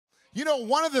You know,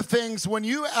 one of the things when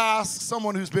you ask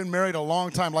someone who's been married a long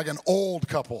time, like an old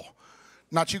couple,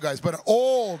 not you guys, but an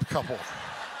old couple,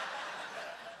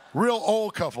 real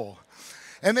old couple,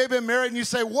 and they've been married, and you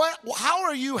say, how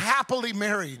are you happily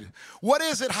married? What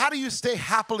is it? How do you stay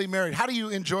happily married? How do you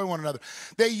enjoy one another?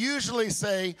 They usually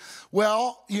say,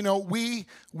 well, you know, we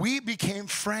became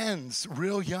friends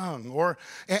real young,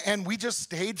 and we just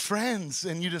stayed friends.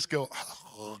 And you just go,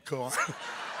 oh, go on.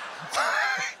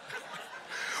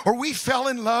 Or we fell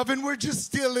in love, and we're just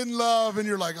still in love. And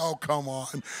you're like, oh, come on.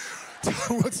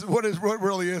 What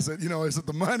really is it? You know, is it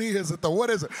the money? Is it what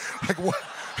is it? Like, what?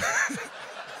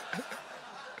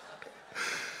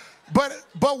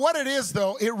 But what it is,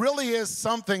 though, it really is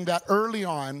something that early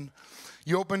on,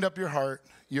 you opened up your heart,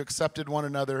 you accepted one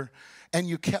another, and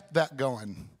you kept that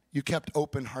going. You kept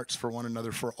open hearts for one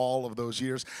another for all of those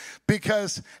years.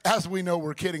 Because, as we know,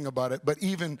 we're kidding about it, but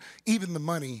even the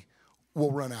money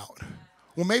will run out.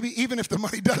 Well, maybe even if the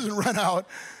money doesn't run out,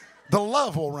 the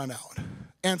love will run out.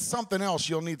 And something else,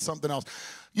 you'll need something else.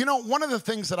 You know, one of the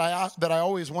things that I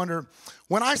always wonder,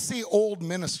 when I see old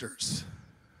ministers,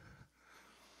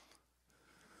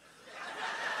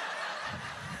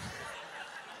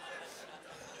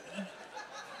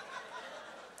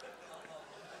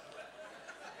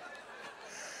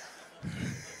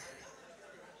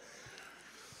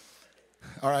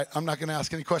 all right, I'm not going to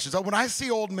ask any questions. When I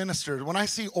see older ministers,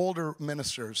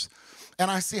 and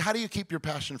I see, how do you keep your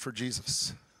passion for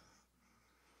Jesus?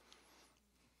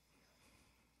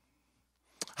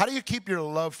 How do you keep your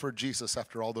love for Jesus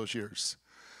after all those years?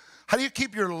 How do you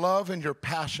keep your love and your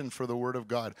passion for the Word of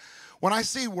God? When I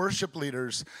see worship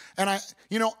leaders, and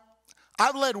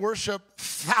I've led worship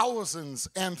thousands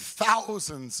and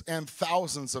thousands and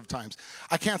thousands of times.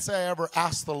 I can't say I ever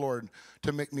asked the Lord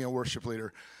to make me a worship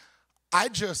leader. I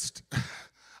just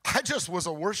was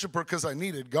a worshiper because I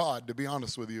needed God, to be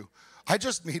honest with you. I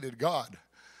just needed God.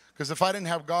 Because if I didn't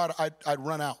have God, I'd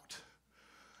run out.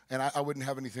 And I wouldn't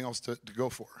have anything else to go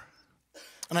for.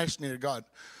 And I just needed God.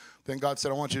 Then God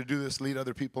said, I want you to do this, lead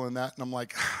other people in that. And I'm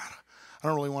like, I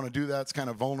don't really want to do that. It's kind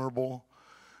of vulnerable,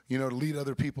 you know, to lead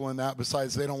other people in that.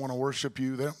 Besides, they don't want to worship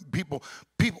you. People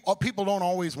don't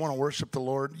always want to worship the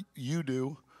Lord. You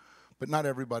do, but not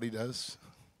everybody does.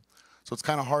 So it's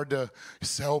kind of hard to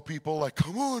sell people like,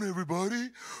 come on, everybody,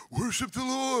 worship the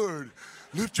Lord.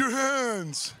 Lift your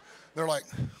hands. They're like,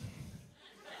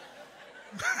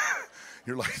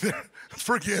 you're like,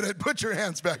 forget it. Put your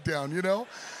hands back down, you know.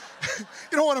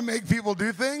 You don't want to make people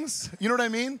do things. You know what I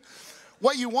mean?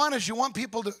 What you want is you want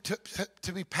people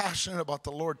to be passionate about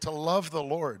the Lord, to love the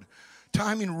Lord.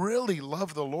 Really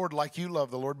love the Lord like you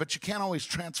love the Lord, but you can't always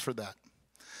transfer that.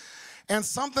 And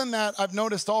something that I've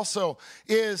noticed also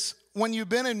is when you've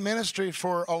been in ministry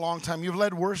for a long time, you've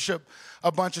led worship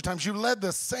a bunch of times, you led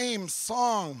the same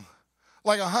song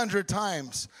like 100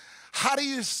 times. How do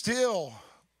you still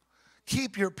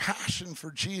keep your passion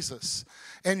for Jesus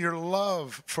and your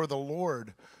love for the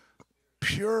Lord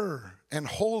pure and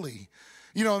holy?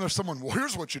 You know, and there's someone, well,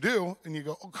 here's what you do. And you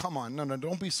go, oh, come on. No,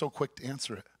 don't be so quick to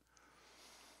answer it.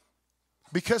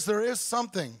 Because there is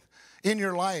something in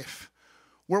your life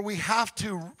where we have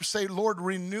to say, Lord,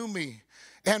 renew me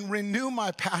and renew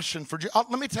my passion for Jesus.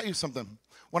 Let me tell you something.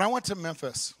 When I went to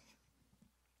Memphis,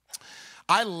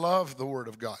 I love the Word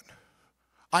of God.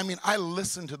 I mean, I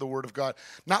listen to the Word of God,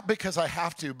 not because I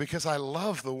have to, because I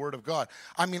love the Word of God.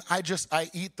 I mean, I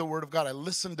eat the Word of God. I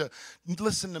listen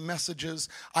to messages.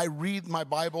 I read my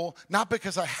Bible, not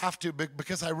because I have to, but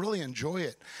because I really enjoy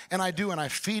it. And I do, and I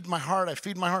feed my heart.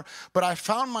 But I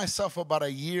found myself about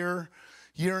a year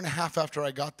and a half after I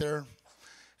got there,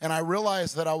 and I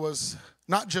realized that I was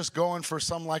not just going for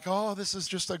some like, oh, this is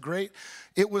just a great,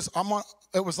 it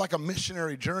was like a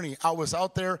missionary journey. I was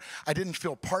out there. I didn't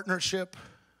feel partnership.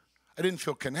 I didn't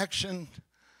feel connection.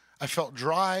 I felt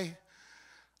dry.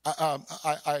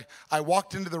 I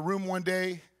walked into the room one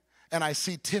day, and I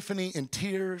see Tiffany in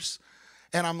tears,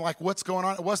 and I'm like, what's going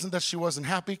on? It wasn't that she wasn't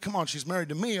happy. Come on, she's married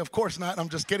to me. Of course not. I'm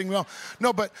just kidding.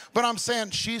 No, but I'm saying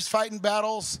she's fighting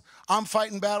battles. I'm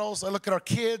fighting battles. I look at our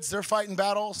kids. They're fighting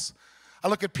battles. I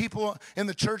look at people in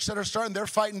the church that are starting. They're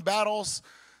fighting battles.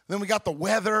 Then we got the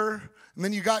weather. And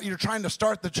then you're trying to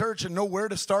start the church and know where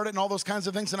to start it and all those kinds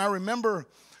of things. And I remember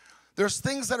there's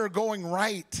things that are going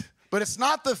right. But it's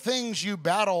not the things you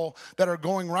battle that are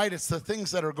going right. It's the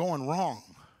things that are going wrong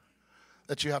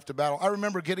that you have to battle. I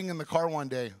remember getting in the car one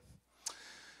day.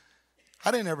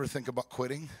 I didn't ever think about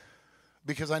quitting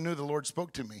because I knew the Lord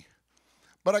spoke to me.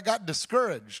 But I got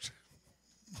discouraged.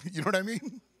 You know what I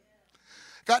mean?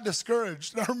 Got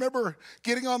discouraged. And I remember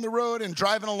getting on the road and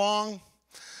driving along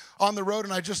on the road,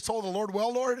 and I just told the Lord,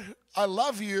 well, Lord, I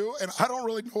love you, and I don't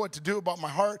really know what to do about my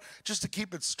heart, just to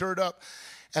keep it stirred up.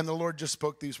 And the Lord just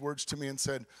spoke these words to me and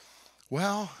said,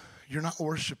 well, you're not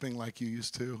worshiping like you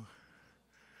used to.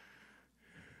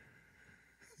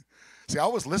 See, I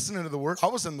was listening to the word. I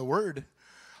was in the word.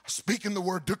 Speaking the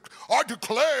word, I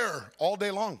declare all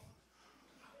day long.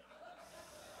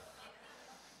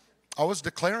 I was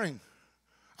declaring.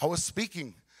 I was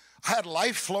speaking. I had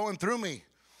life flowing through me.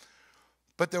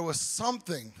 But there was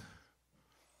something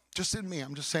just in me.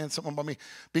 I'm just saying something about me.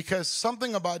 Because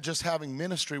something about just having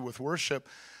ministry with worship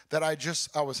that I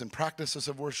was in practices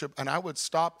of worship, and I would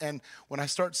stop, and when I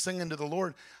start singing to the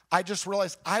Lord, I just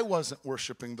realized I wasn't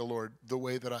worshiping the Lord the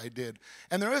way that I did.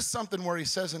 And there is something where he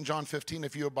says in John 15,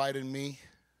 if you abide in me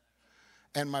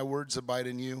and my words abide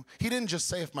in you. He didn't just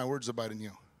say if my words abide in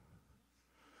you.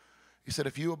 He said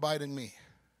if you abide in me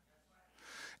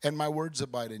and my words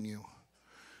abide in you,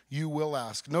 you will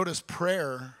ask. Notice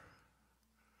prayer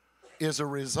is a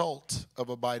result of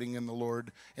abiding in the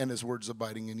Lord and his words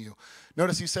abiding in you.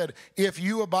 Notice he said, if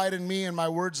you abide in me and my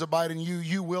words abide in you,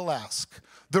 you will ask.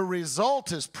 The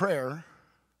result is prayer,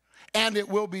 and it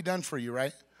will be done for you,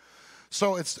 right?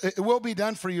 So it will be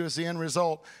done for you as the end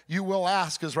result. You will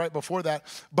ask is right before that.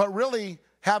 But really,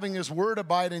 having his word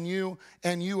abide in you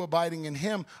and you abiding in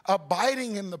him,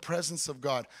 abiding in the presence of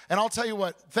God. And I'll tell you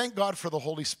what, thank God for the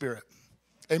Holy Spirit.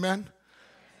 Amen?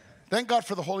 Thank God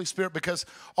for the Holy Spirit, because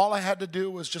all I had to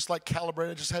do was just like calibrate.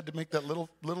 I just had to make that little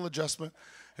adjustment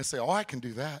and say, oh, I can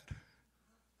do that.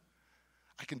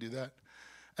 I can do that.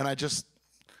 And I just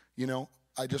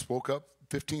woke up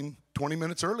 15, 20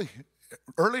 minutes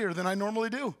earlier than I normally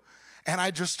do. And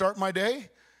I just start my day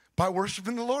by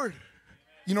worshiping the Lord.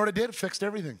 You know what I did? It fixed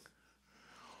everything.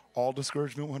 All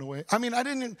discouragement went away. I mean, I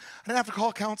didn't have to call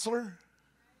a counselor.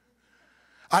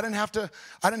 I didn't have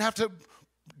to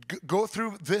go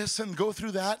through this and go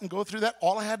through that and go through that.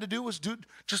 All I had to do was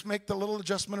just make the little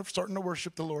adjustment of starting to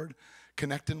worship the Lord,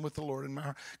 connecting with the Lord in my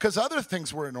heart. Because other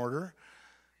things were in order.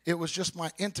 It was just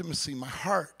my intimacy, my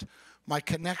heart, my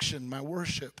connection, my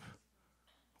worship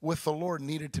with the Lord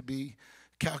needed to be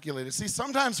calculated. See,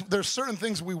 sometimes there's certain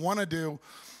things we want to do.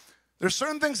 There's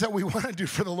certain things that we want to do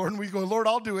for the Lord, and we go, Lord,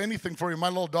 I'll do anything for you. My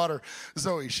little daughter,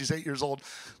 Zoe, she's 8 years old.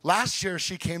 Last year,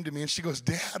 she came to me, and she goes,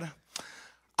 Dad,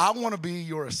 I want to be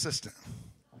your assistant.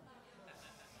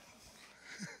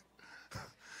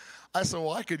 I said,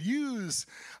 well, I could use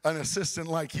an assistant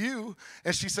like you.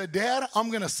 And she said, Dad, I'm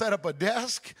going to set up a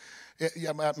desk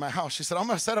at my house. She said, I'm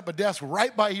going to set up a desk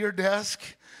right by your desk.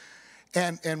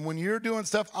 And when you're doing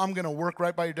stuff, I'm going to work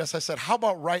right by your desk. I said, how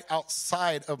about right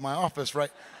outside of my office,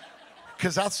 right?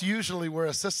 Because that's usually where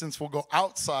assistants will go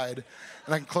outside,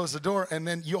 and I can close the door, and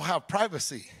then you'll have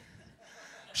privacy.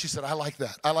 She said, I like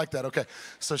that. I like that. Okay.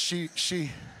 So she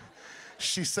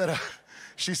set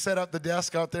up the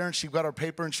desk out there, and she got her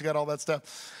paper and she got all that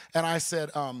stuff. And I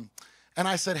said,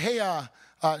 hey,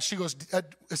 she goes,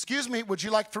 excuse me, would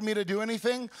you like for me to do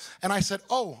anything? And I said,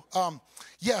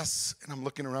 yes. And I'm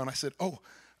looking around. I said,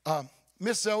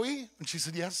 Miss Zoe? And she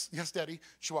said, yes, Daddy.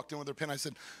 She walked in with her pen. I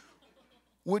said,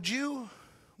 would you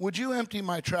empty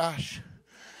my trash?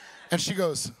 And she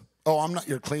goes, oh, I'm not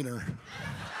your cleaner.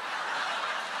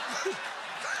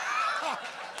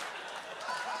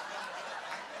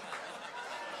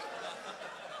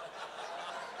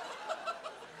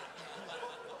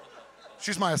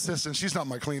 She's my assistant. She's not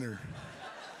my cleaner.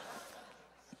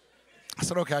 I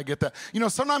said, okay, I get that. You know,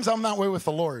 sometimes I'm that way with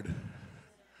the Lord.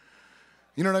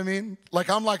 You know what I mean?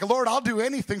 Like, I'm like, Lord, I'll do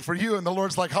anything for you. And the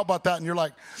Lord's like, how about that? And you're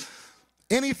like,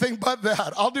 anything but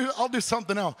that. I'll do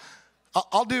something else.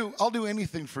 I'll do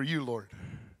anything for you, Lord.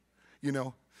 You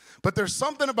know? But there's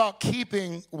something about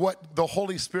keeping what the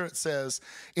Holy Spirit says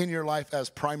in your life as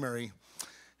primary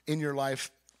in your life.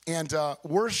 And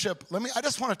worship, I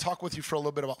just want to talk with you for a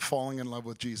little bit about falling in love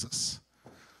with Jesus.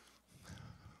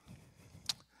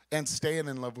 And staying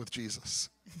in love with Jesus.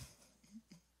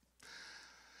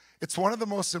 It's one of the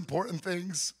most important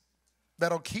things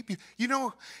that'll keep you. You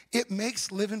know, it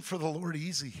makes living for the Lord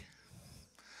easy.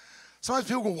 Sometimes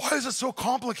people go, why is it so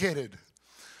complicated?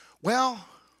 Well,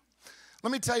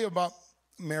 let me tell you about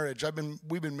marriage.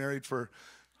 We've been married for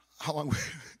how long?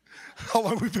 How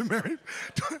long we've been married?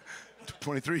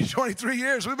 23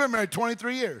 years. We've been married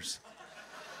 23 years.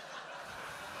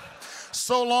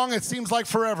 So long, it seems like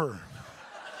forever.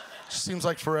 Seems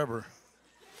like forever.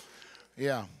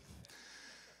 Yeah.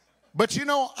 But you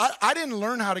know, I didn't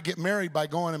learn how to get married by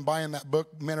going and buying that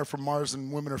book, Men Are From Mars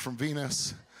and Women Are From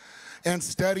Venus, and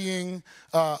studying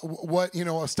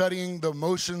studying the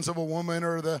motions of a woman,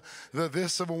 or the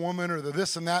this of a woman, or the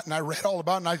this and that. And I read all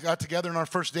about it, and I got together on our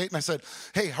first date, and I said,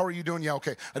 hey, how are you doing? Yeah,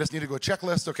 okay. I just need to go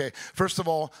checklist. Okay, first of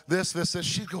all, this.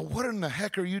 She'd go, what in the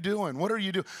heck are you doing? What are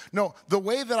you doing? No, the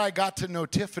way that I got to know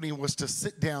Tiffany was to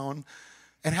sit down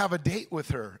and have a date with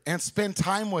her and spend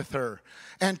time with her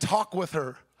and talk with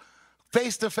her.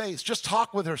 Face to face, just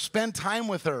talk with her, spend time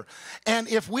with her. And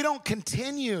if we don't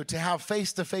continue to have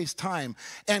face to face time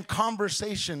and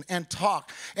conversation and talk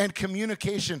and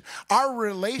communication, our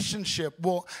relationship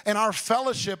will, and our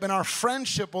fellowship and our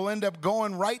friendship will end up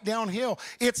going right downhill.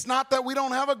 It's not that we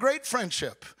don't have a great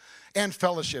friendship and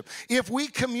fellowship. If we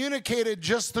communicated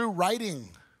just through writing,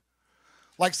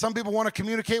 like some people want to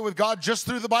communicate with God just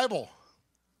through the Bible.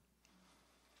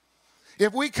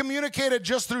 If we communicated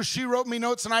just through she wrote me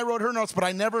notes and I wrote her notes, but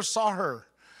I never saw her,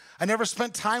 I never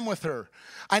spent time with her,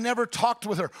 I never talked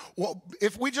with her. Well,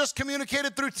 if we just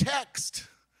communicated through text,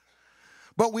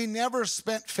 but we never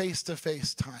spent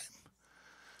face-to-face time,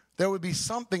 there would be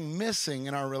something missing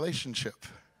in our relationship.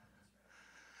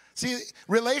 See,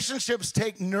 relationships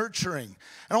take nurturing.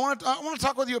 And I want to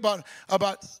talk with you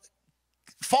about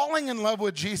falling in love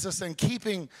with Jesus and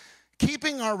keeping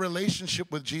our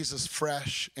relationship with Jesus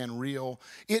fresh and real.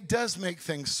 It does make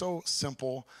things so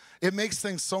simple. It makes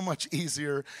things so much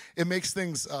easier. It makes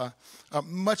things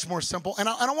much more simple. And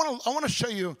I want to show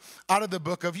you out of the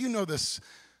book of, this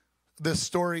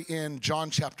story in John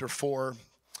chapter 4.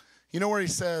 You know where he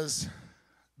says,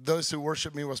 those who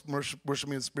worship me must worship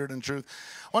me in spirit and truth.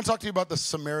 I want to talk to you about the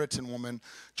Samaritan woman.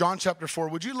 John chapter 4.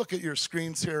 Would you look at your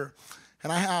screens here?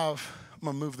 And I'm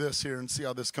going to move this here and see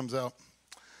how this comes out.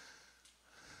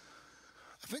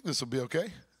 I think this will be okay.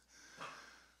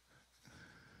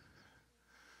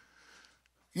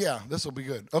 Yeah, this will be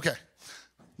good. Okay.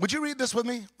 Would you read this with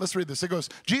me? Let's read this. It goes,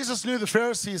 Jesus knew the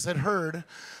Pharisees had heard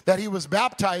that he was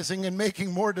baptizing and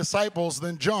making more disciples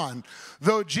than John.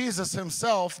 Though Jesus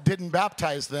himself didn't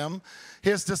baptize them,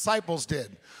 his disciples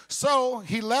did. So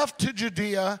he left to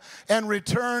Judea and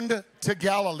returned to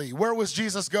Galilee. Where was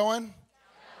Jesus going?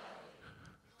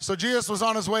 So Jesus was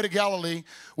on his way to Galilee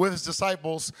with his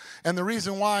disciples, and the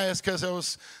reason why is because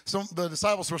the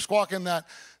disciples were squawking that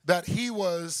he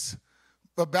was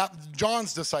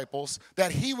John's disciples,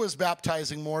 that he was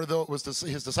baptizing more, though it was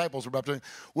his disciples were baptizing,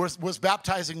 was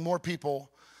baptizing more people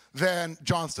than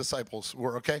John's disciples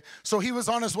were. Okay, so he was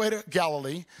on his way to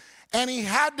Galilee, and he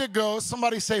had to go.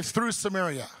 Somebody say through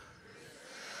Samaria.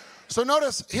 So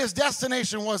notice his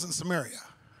destination wasn't Samaria.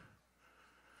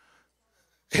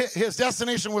 His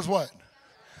destination was what?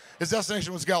 His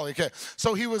destination was Galilee. Okay,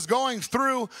 so he was going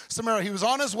through Samaria. He was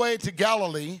on his way to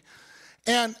Galilee,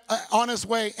 and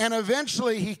and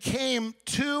eventually he came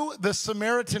to the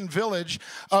Samaritan village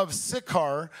of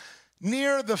Sychar,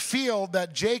 near the field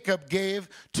that Jacob gave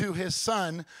to his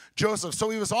son Joseph.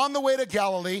 So he was on the way to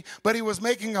Galilee, but he was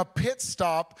making a pit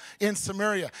stop in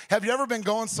Samaria. Have you ever been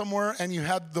going somewhere and you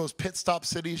had those pit stop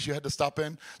cities you had to stop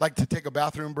in, like to take a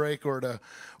bathroom break or to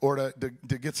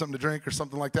get something to drink or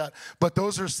something like that? But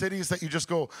those are cities that you just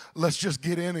go, let's just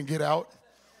get in and get out.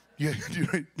 You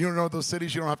don't know those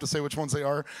cities. You don't have to say which ones they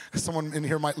are, because someone in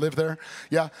here might live there.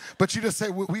 Yeah, but you just say,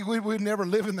 we never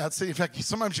live in that city. In fact,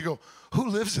 sometimes you go, who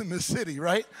lives in this city,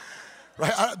 right?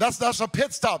 Right? That's a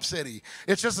pit stop city.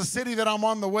 It's just a city that I'm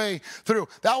on the way through.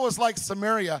 That was like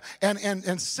Samaria.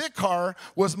 And Sychar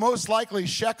was most likely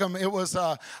Shechem. It was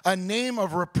a name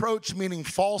of reproach, meaning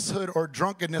falsehood or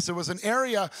drunkenness. It was an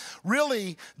area,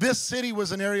 really, this city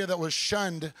was an area that was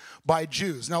shunned by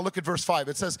Jews. Now look at verse 5.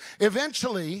 It says,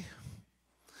 eventually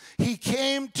he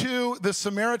came to the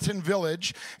Samaritan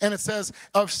village, and it says,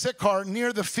 of Sychar,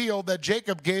 near the field that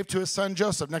Jacob gave to his son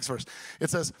Joseph. Next verse. It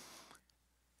says,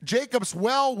 Jacob's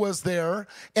well was there,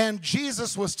 and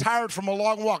Jesus was tired from a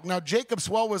long walk. Now, Jacob's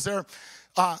well was there.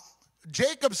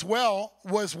 Jacob's well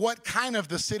was what kind of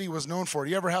the city was known for. Do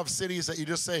you ever have cities that you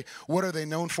just say, what are they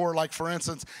known for? Like, for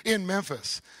instance, in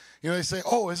Memphis. They say,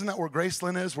 oh, isn't that where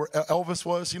Graceland is, where Elvis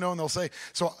was? And they'll say,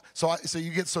 so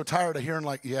you get so tired of hearing,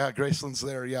 like, yeah, Graceland's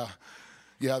there, yeah.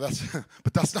 Yeah,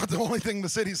 but that's not the only thing the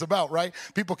city's about, right?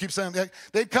 People keep saying,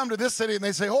 they'd come to this city and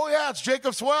they say, oh yeah, it's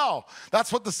Jacob's Well.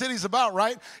 That's what the city's about,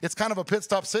 right? It's kind of a pit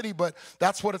stop city, but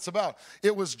that's what it's about.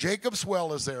 It was Jacob's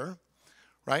Well is there,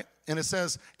 right? And it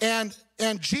says, and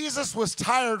Jesus was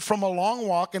tired from a long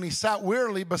walk, and he sat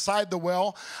wearily beside the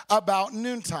well about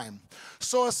noontime.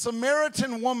 So a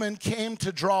Samaritan woman came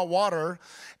to draw water,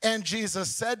 and Jesus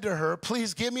said to her,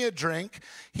 please give me a drink.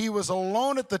 He was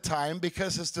alone at the time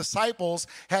because his disciples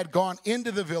had gone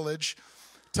into the village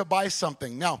to buy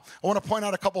something. Now, I want to point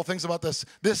out a couple of things about this.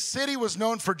 This city was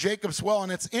known for Jacob's well,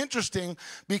 and it's interesting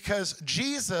because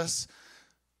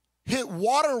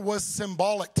water was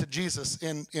symbolic to Jesus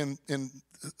in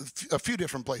a few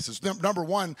different places. Number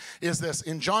one is this.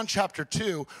 In John chapter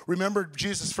 2, remember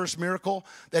Jesus' first miracle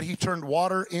that he turned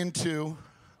water into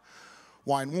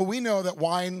wine. Well, we know that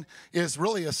wine is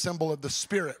really a symbol of the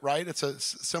Spirit, right? It's a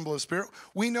symbol of the Spirit.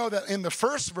 We know that in the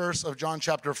first verse of John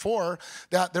chapter 4,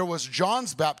 that there was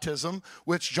John's baptism,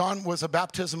 which John was a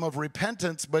baptism of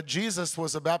repentance, but Jesus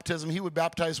was a baptism. He would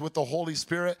baptize with the Holy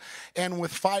Spirit and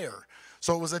with fire.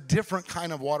 So it was a different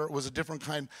kind of water. It was a different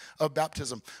kind of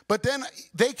baptism. But then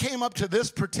they came up to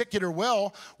this particular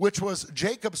well, which was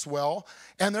Jacob's well,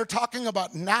 and they're talking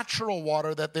about natural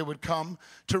water that they would come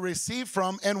to receive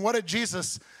from. And what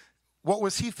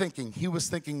was he thinking? He was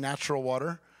thinking natural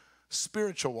water,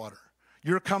 spiritual water.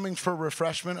 You're coming for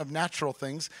refreshment of natural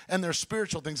things, and they're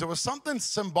spiritual things. There was something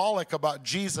symbolic about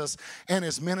Jesus and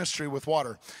his ministry with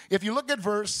water. If you look at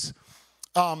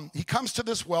he comes to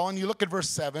this well, and you look at verse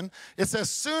 7. It says,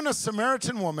 soon a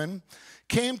Samaritan woman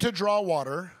came to draw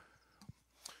water.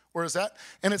 Where is that?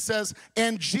 And it says,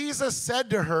 and Jesus said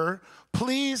to her,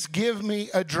 please give me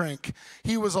a drink.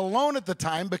 He was alone at the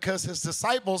time because his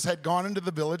disciples had gone into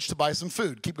the village to buy some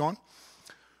food. Keep going.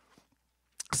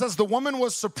 It says, the woman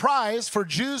was surprised, for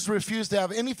Jews refused to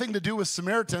have anything to do with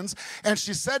Samaritans. And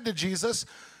she said to Jesus,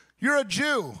 you're a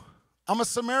Jew. I'm a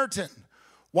Samaritan.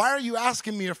 Why are you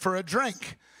asking me for a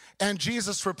drink? And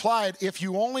Jesus replied, if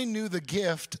you only knew the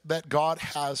gift that God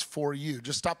has for you.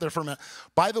 Just stop there for a minute.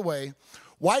 By the way,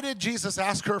 why did Jesus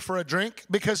ask her for a drink?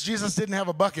 Because Jesus didn't have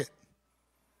a bucket.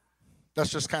 That's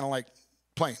just kind of like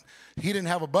plain. He didn't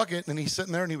have a bucket, and he's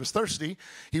sitting there, and he was thirsty.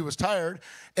 He was tired,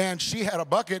 and she had a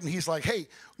bucket, and he's like, hey,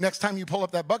 next time you pull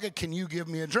up that bucket, can you give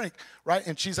me a drink, right?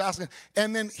 And she's asking,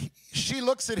 and then she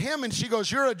looks at him, and she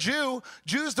goes, you're a Jew.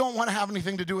 Jews don't want to have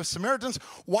anything to do with Samaritans.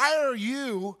 Why are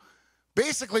you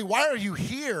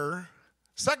here?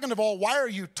 Second of all, why are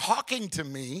you talking to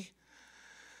me?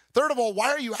 Third of all, why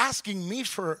are you asking me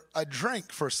for a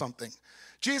drink for something?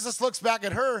 Jesus looks back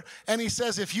at her, and he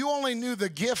says, if you only knew the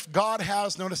gift God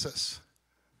has, notice this.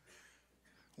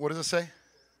 What does it say?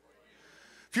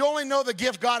 If you only know the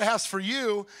gift God has for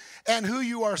you and who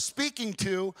you are speaking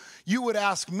to, you would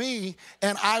ask me,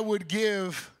 and I would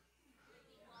give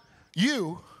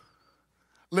you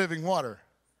living water.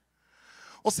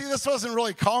 Well, see, this wasn't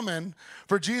really common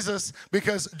for Jesus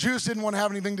because Jews didn't want to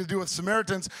have anything to do with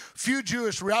Samaritans. Few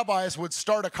Jewish rabbis would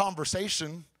start a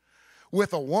conversation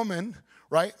with a woman,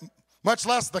 right? Much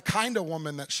less the kind of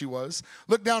woman that she was.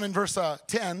 Look down in verse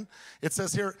 10. It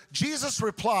says here, Jesus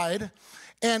replied,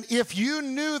 and if you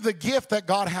knew the gift that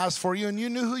God has for you and you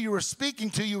knew who you were speaking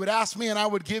to, you would ask me and I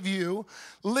would give you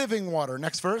living water.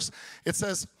 Next verse, it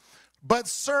says, but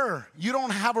sir, you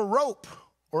don't have a rope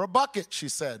or a bucket, she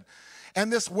said.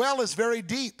 And this well is very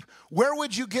deep. Where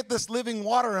would you get this living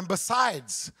water? And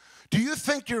besides, do you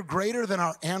think you're greater than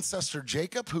our ancestor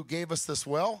Jacob, who gave us this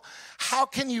well? How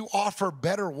can you offer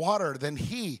better water than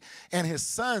he and his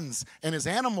sons and his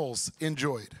animals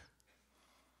enjoyed?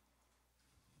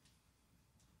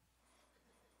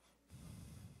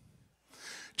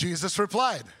 Jesus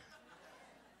replied,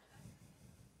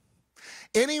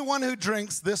 anyone who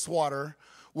drinks this water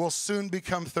will soon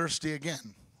become thirsty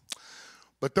again.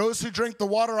 But those who drink the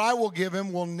water I will give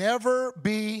him will never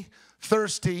be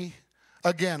thirsty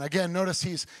again. Again, notice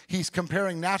he's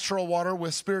comparing natural water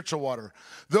with spiritual water.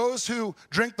 Those who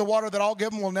drink the water that I'll give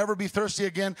them will never be thirsty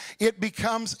again. It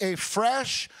becomes a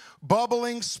fresh,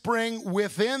 bubbling spring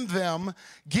within them,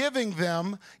 giving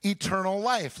them eternal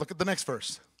life. Look at the next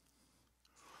verse.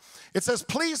 It says,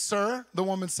 please, sir, the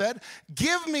woman said,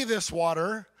 give me this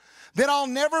water, then I'll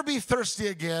never be thirsty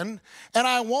again, and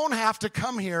I won't have to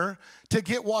come here to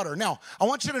get water. Now, I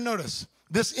want you to notice,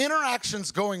 this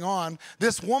interaction's going on.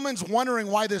 This woman's wondering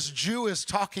why this Jew is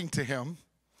talking to him.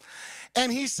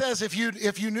 And he says, if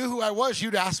you knew who I was,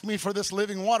 you'd ask me for this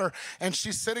living water. And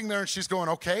she's sitting there and she's going,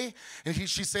 okay. And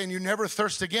she's saying, you never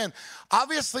thirst again.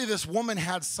 Obviously, this woman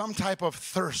had some type of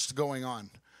thirst going on.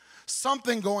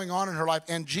 Something going on in her life.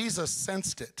 And Jesus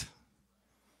sensed it.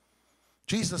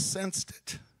 Jesus sensed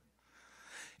it.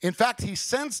 In fact, he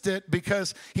sensed it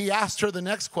because he asked her the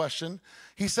next question.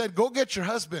 He said, go get your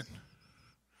husband.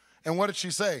 And what did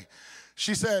she say?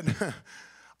 She said,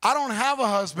 I don't have a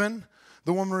husband.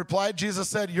 The woman replied. Jesus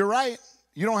said, you're right.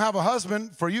 You don't have a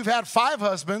husband, for you've had 5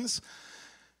 husbands,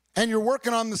 and you're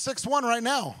working on the 6th one right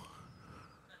now.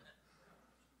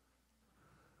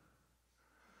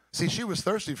 See, she was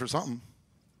thirsty for something.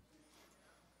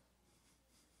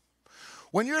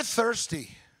 When you're thirsty,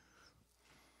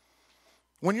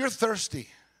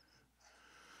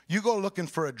 you go looking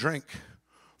for a drink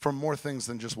for more things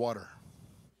than just water.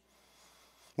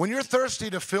 When you're thirsty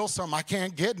to feel something, I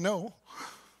can't get no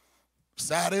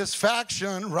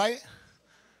satisfaction, right?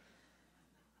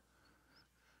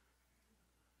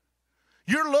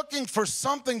 You're looking for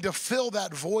something to fill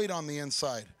that void on the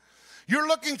inside. You're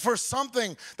looking for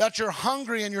something that you're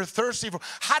hungry and you're thirsty for.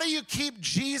 How do you keep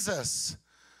Jesus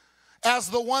as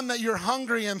the one that you're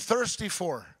hungry and thirsty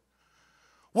for?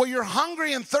 Well, you're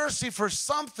hungry and thirsty for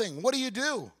something. What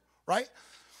do? Right?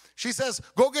 She says,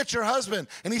 go get your husband.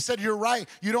 And he said, you're right.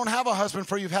 You don't have a husband,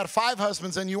 for you've had 5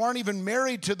 husbands, and you aren't even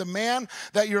married to the man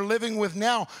that you're living with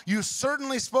now. You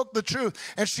certainly spoke the truth.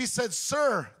 And she said,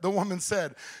 sir, the woman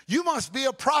said, you must be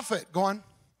a prophet. Go on.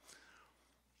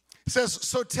 He says,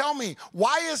 so tell me,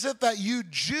 why is it that you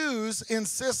Jews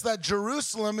insist that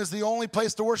Jerusalem is the only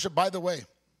place to worship? By the way,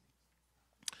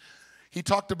 he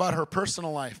talked about her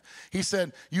personal life. He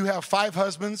said, you have 5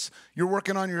 husbands. You're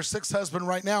working on your 6th husband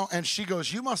right now. And she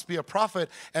goes, you must be a prophet.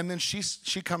 And then she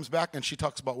comes back and she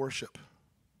talks about worship.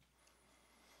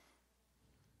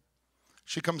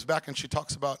 She comes back and she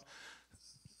talks about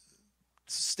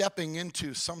stepping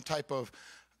into some type of,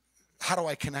 how do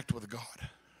I connect with God?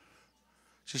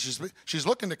 She's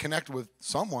looking to connect with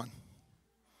someone,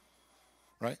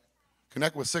 right?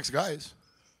 Connect with 6 guys.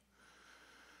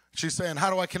 She's saying, how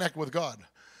do I connect with God?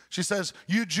 She says,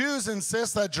 you Jews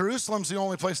insist that Jerusalem's the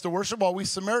only place to worship, while we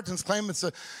Samaritans claim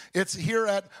it's here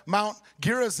at Mount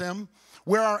Gerizim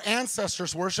where our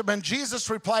ancestors worship. And Jesus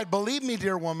replied, believe me,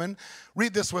 dear woman,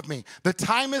 read this with me. The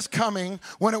time is coming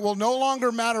when it will no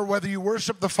longer matter whether you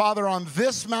worship the Father on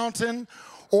this mountain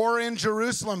or in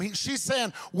Jerusalem. She's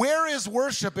saying, where is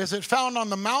worship? Is it found on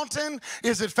the mountain?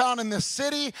 Is it found in the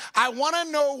city? I want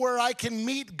to know where I can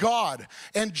meet God.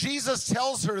 And Jesus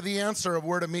tells her the answer of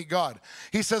where to meet God.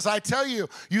 He says, I tell you,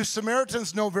 you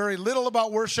Samaritans know very little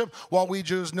about worship, while we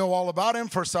Jews know all about him.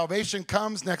 For salvation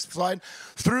comes, next slide,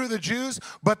 through the Jews.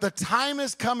 But the time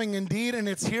is coming indeed, and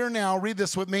it's here now, read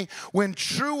this with me, when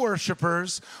true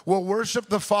worshipers will worship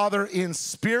the Father in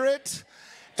spirit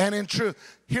and in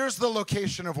truth. Here's the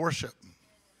location of worship.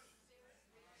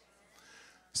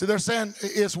 So they're saying,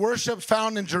 is worship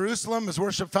found in Jerusalem? Is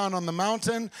worship found on the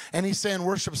mountain? And he's saying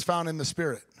worship's found in the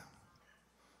Spirit.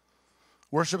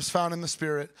 Worship's found in the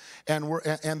Spirit, and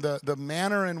the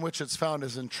manner in which it's found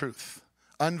is in truth.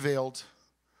 Unveiled,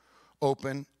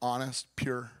 open, honest,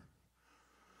 pure.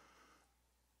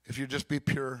 If you just be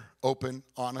pure, open,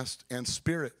 honest, and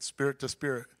spirit to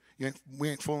spirit, we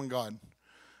ain't fooling God.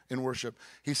 In worship,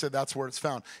 he said that's where it's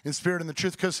found, in spirit and the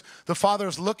truth, because the Father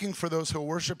is looking for those who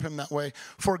worship him that way.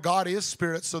 For God is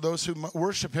spirit, so those who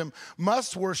worship him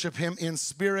must worship him in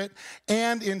spirit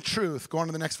and in truth. Go on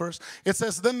to the next verse. It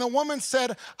says, then the woman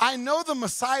said, I know the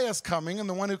Messiah is coming, and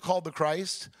the one who called the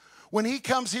Christ. When he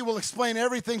comes, he will explain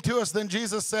everything to us. Then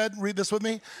Jesus said, read this with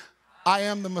me, I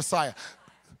am the Messiah.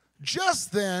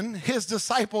 Just then, his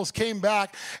disciples came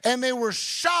back, and they were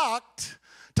shocked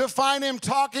to find him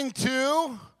talking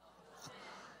to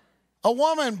a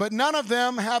woman, but none of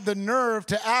them had the nerve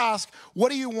to ask, what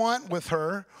do you want with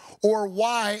her? Or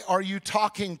why are you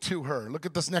talking to her? Look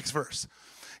at this next verse.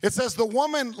 It says, the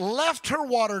woman left her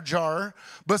water jar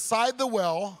beside the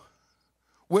well.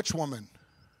 Which woman?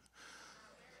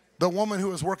 The woman who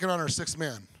was working on her 6th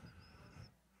man.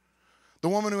 The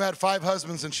woman who had 5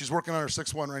 husbands and she's working on her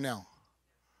 6th one right now.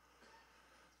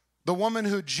 The woman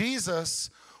who Jesus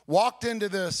walked into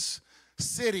this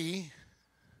city,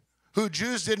 who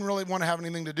Jews didn't really want to have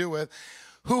anything to do with,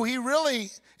 who it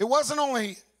wasn't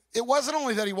only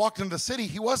that he walked into the city,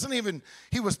 he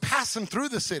was passing through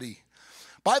the city.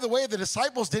 By the way, the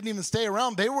disciples didn't even stay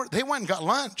around. They went and got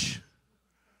lunch.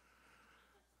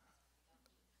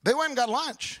 They went and got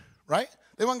lunch, right?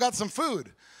 They went and got some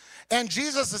food. And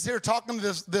Jesus is here talking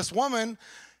to this woman,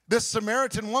 this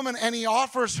Samaritan woman, and he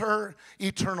offers her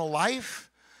eternal life.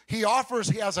 He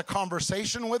has a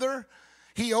conversation with her.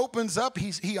 He opens up,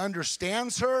 he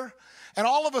understands her. And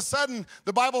all of a sudden,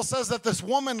 the Bible says that this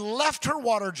woman left her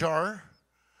water jar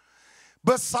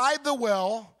beside the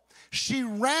well. She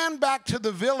ran back to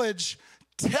the village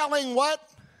telling what?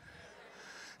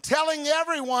 Telling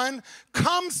everyone,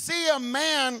 come see a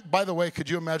man. By the way, could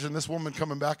you imagine this woman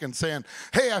coming back and saying,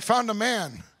 hey, I found a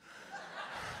man.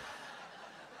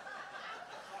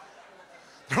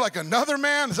 They're like, another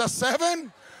man? Is that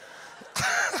 7?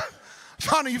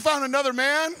 You found another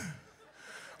man?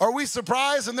 Are we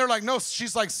surprised? And they're like, no.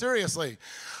 She's like, seriously.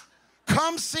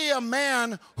 Come see a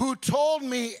man who told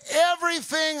me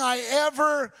everything I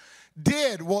ever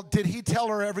did. Well, did he tell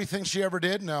her everything she ever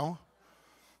did? No.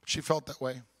 She felt that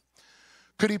way.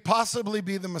 Could he possibly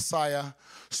be the Messiah?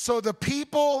 So the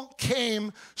people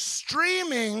came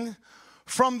streaming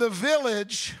from the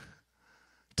village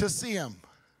to see him.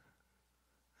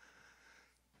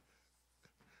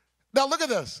 Now look at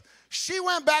this. She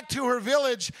went back to her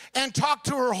village and talked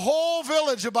to her whole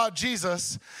village about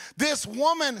Jesus. This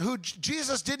woman who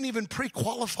Jesus didn't even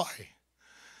pre-qualify.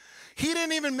 He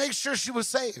didn't even make sure she was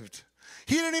saved.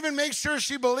 He didn't even make sure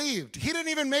she believed. He didn't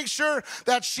even make sure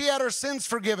that she had her sins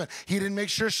forgiven. He didn't make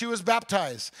sure she was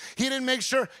baptized. He didn't make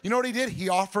sure, you know what he did? He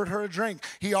offered her a drink.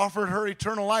 He offered her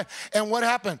eternal life. And what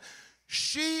happened?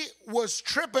 She was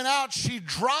tripping out. She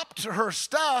dropped her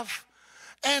stuff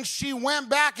and she went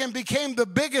back and became the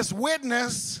biggest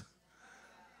witness.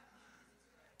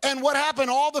 And what happened?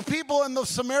 All the people in the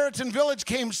Samaritan village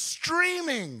came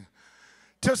streaming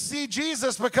to see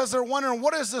Jesus because they're wondering,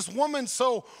 what is this woman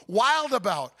so wild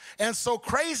about and so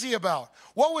crazy about?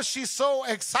 What was she so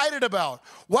excited about?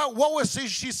 What was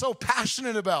she so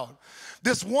passionate about?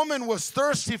 This woman was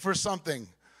thirsty for something.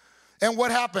 And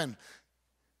what happened?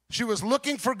 She was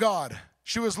looking for God.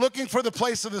 She was looking for the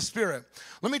place of the Spirit.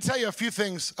 Let me tell you a few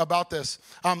things about this.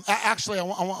 Actually, I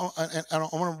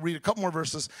want to read a couple more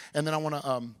verses, and then I want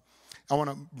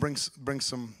to bring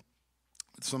some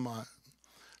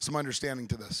understanding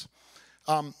to this.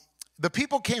 The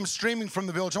people came streaming from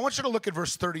the village. I want you to look at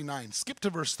verse 39. Skip to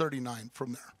verse 39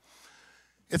 from there.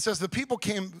 It says, the people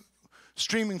came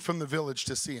streaming from the village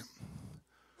to see him.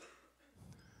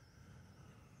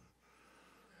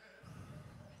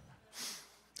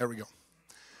 There we go.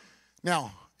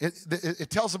 Now, it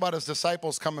tells about his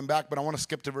disciples coming back, but I want to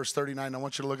skip to verse 39. I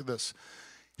want you to look at this.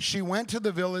 She went to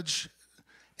the village.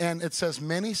 And it says,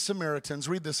 many Samaritans,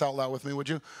 read this out loud with me, would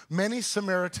you? Many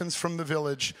Samaritans from the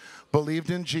village believed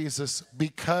in Jesus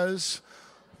because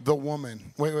the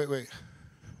woman. Wait.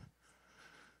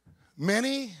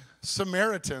 Many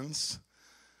Samaritans,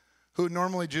 who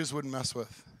normally Jews wouldn't mess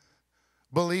with,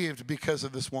 believed because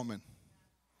of this woman.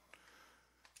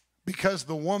 Because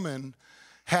the woman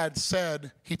had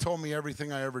said, he told me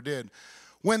everything I ever did.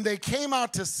 When they came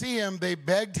out to see him, they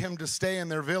begged him to stay in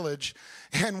their village.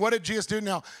 And what did Jesus do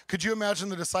now? Could you imagine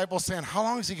the disciples saying, how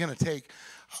long is he going to take?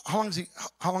 How long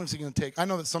is he going to take? I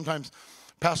know that sometimes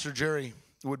Pastor Jerry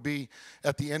would be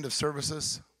at the end of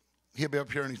services. He'd be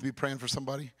up here and he'd be praying for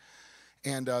somebody.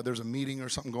 And there's a meeting or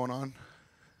something going on.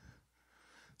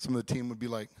 Some of the team would be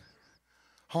like,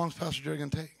 how long is Pastor Jerry going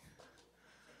to take?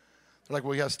 They're like,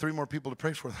 well, he has 3 more people to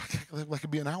pray for. That could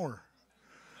be an hour.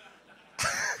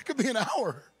 It could be an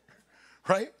hour,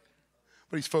 right?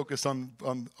 But he's focused on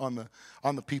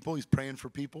the people. He's praying for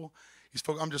people.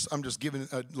 I'm just giving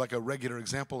like a regular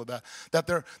example of that. That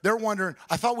they're wondering.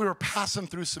 I thought we were passing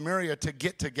through Samaria to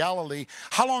get to Galilee.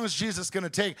 How long is Jesus going to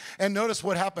take? And notice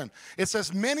what happened. It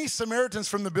says many Samaritans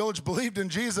from the village believed in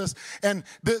Jesus, and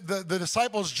the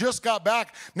disciples just got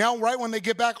back. Now, right when they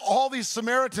get back, all these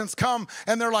Samaritans come,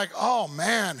 and they're like, "Oh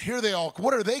man, here they all.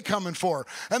 What are they coming for?"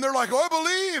 And they're like, "Oh, I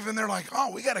believe." And they're like,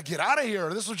 "Oh, we got to get out of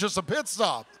here. This was just a pit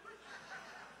stop."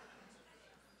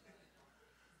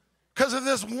 Because of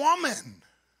this woman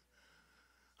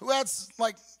who had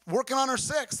like working on her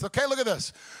 6th. Okay, look at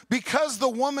this. Because the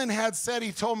woman had said,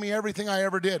 he told me everything I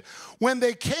ever did. When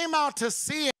they came out to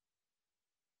see him,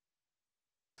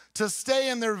 to stay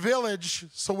in their village,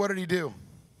 so what did he do?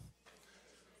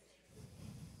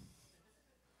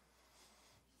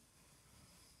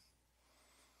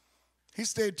 He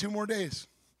stayed 2 more days.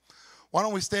 Why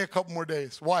don't we stay a couple more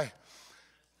days? Why?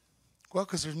 Well,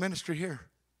 because there's ministry here.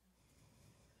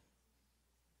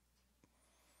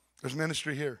 There's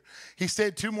ministry here. He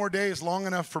stayed 2 more days, long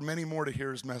enough for many more to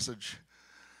hear his message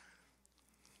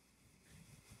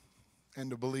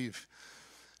and to believe.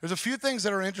 There's a few things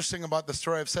that are interesting about the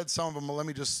story. I've said some of them, but let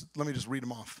me just read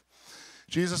them off.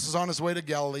 Jesus is on his way to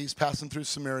Galilee. He's passing through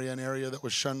Samaria, an area that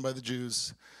was shunned by the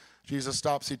Jews. Jesus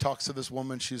stops. He talks to this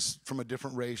woman. She's from a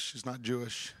different race. She's not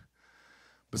Jewish.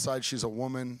 Besides, she's a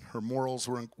woman. Her morals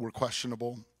were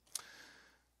questionable.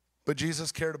 But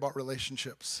Jesus cared about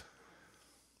relationships.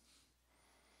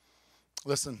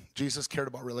 Listen, Jesus cared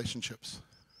about relationships.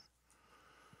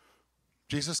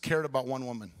 Jesus cared about one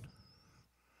woman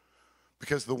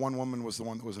because the one woman was the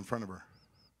one that was in front of her.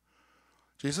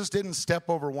 Jesus didn't step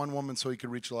over one woman so he could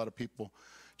reach a lot of people.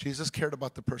 Jesus cared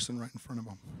about the person right in front of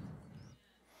him.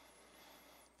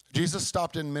 Jesus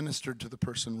stopped and ministered to the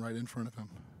person right in front of him.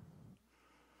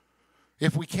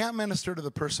 If we can't minister to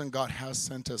the person God has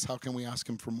sent us, how can we ask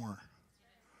him for more?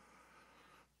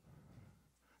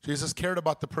 Jesus cared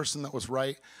about the person that was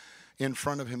right in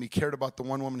front of him. He cared about the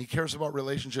one woman. He cares about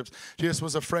relationships. Jesus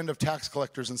was a friend of tax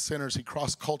collectors and sinners. He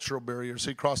crossed cultural barriers.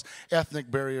 He crossed ethnic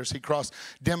barriers. He crossed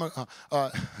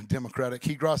democratic.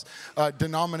 He crossed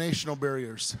denominational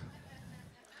barriers.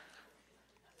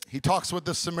 He talks with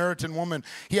the Samaritan woman.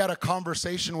 He had a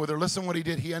conversation with her. Listen what he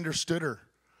did. He understood her.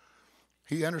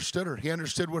 He understood her. He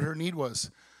understood what her need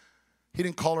was. He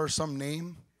didn't call her some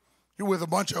name. You're with a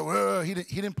bunch of, he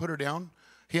didn't put her down.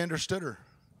 He understood her.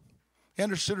 He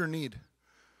understood her need.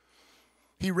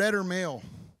 He read her mail,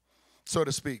 so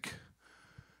to speak.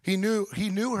 He knew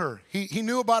her. He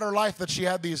knew about her life, that she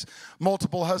had these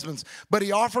multiple husbands. But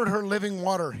he offered her living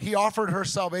water. He offered her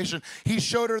salvation. He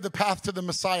showed her the path to the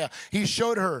Messiah. He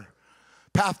showed her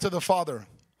path to the Father.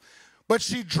 But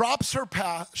she drops her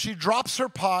path, she drops her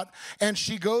pot, and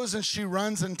she goes and she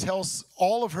runs and tells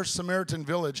all of her Samaritan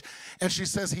village. And she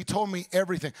says, he told me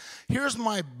everything. Here's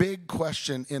my big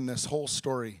question in this whole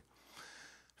story.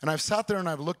 And I've sat there and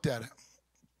I've looked at it.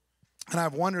 And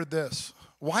I've wondered this.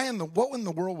 What in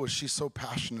the world was she so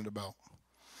passionate about?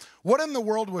 What in the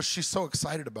world was she so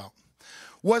excited about?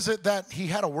 Was it that he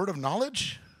had a word of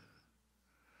knowledge?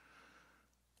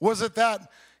 Was it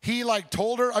that he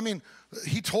told her? I mean,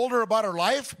 he told her about her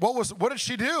life. What did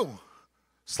she do?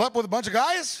 Slept with a bunch of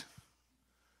guys?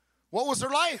 What was her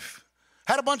life?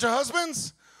 Had a bunch of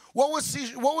husbands? What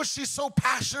was she so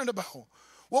passionate about?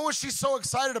 What was she so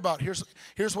excited about?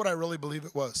 Here's what I really believe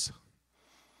it was.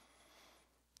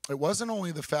 It wasn't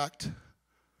only the fact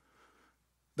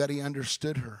that he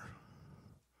understood her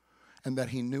and that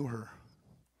he knew her.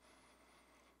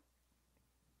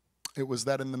 It was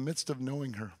that in the midst of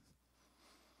knowing her,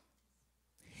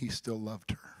 he still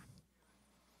loved her.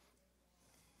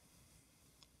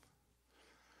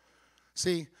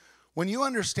 See, when you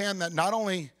understand that not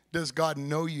only does God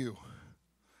know you,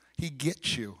 he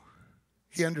gets you.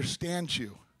 He understands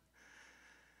you.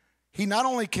 He not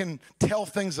only can tell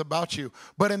things about you,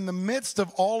 but in the midst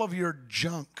of all of your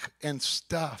junk and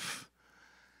stuff,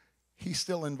 he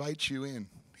still invites you in.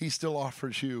 He still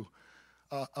offers you.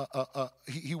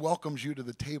 He welcomes you to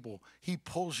the table. He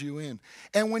pulls you in.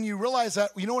 And when you realize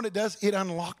that, you know what it does? It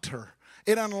unlocked her.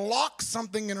 It unlocked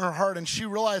something in her heart, and she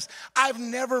realized, I've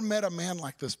never met a man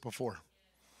like this before.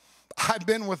 I've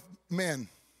been with men,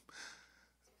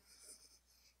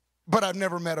 but I've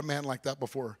never met a man like that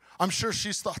before. I'm sure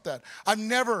she's thought that. I've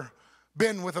never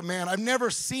been with a man. I've never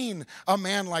seen a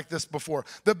man like this before.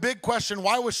 The big question,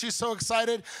 why was she so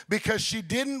excited? Because she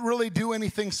didn't really do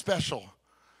anything special.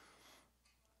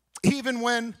 Even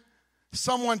when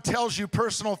someone tells you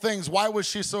personal things, why was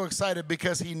she so excited?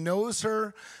 Because he knows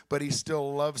her, but he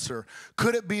still loves her.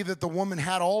 Could it be that the woman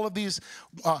had all of these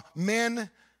men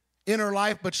in her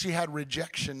life, but she had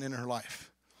rejection in her life?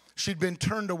 She'd been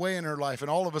turned away in her life,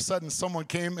 and all of a sudden someone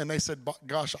came and they said,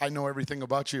 gosh, I know everything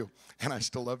about you, and I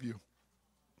still love you.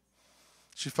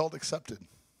 She felt accepted.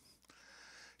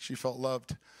 She felt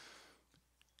loved.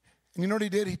 And you know what he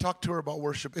did? He talked to her about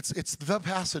worship. It's the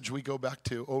passage we go back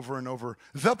to over and over.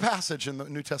 The passage in the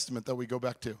New Testament that we go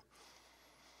back to.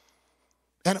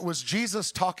 And it was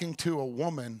Jesus talking to a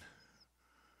woman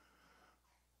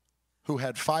who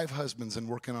had 5 husbands and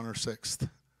working on her 6th.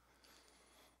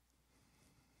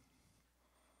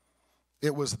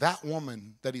 It was that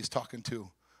woman that he's talking to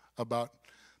about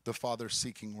the Father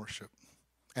seeking worship.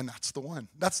 And that's the one.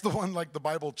 That's the one like the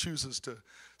Bible chooses to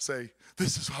say,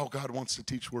 this is how God wants to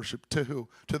teach worship. To who?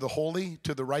 To the holy?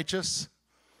 To the righteous?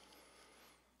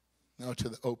 No, to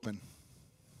the open.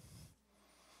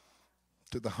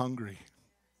 To the hungry.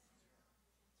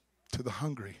 To the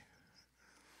hungry.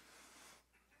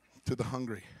 To the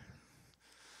hungry.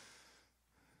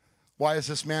 Why is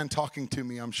this man talking to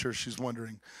me? I'm sure she's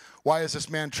wondering. Why is this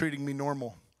man treating me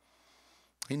normal?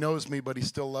 He knows me, but he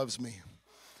still loves me.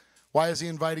 Why is he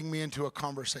inviting me into a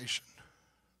conversation?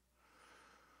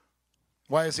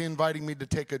 Why is he inviting me to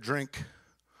take a drink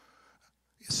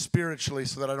spiritually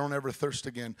so that I don't ever thirst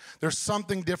again? There's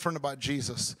something different about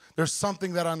Jesus. There's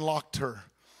something that unlocked her.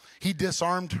 He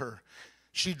disarmed her.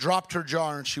 She dropped her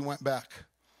jaw and she went back.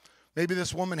 Maybe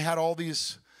this woman had all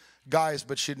these guys,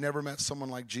 but she'd never met someone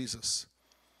like Jesus.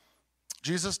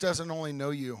 Jesus doesn't only know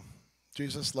you.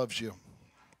 Jesus loves you.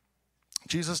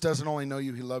 Jesus doesn't only know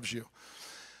you, he loves you.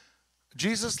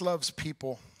 Jesus loves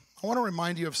people. I want to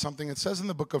remind you of something. It says in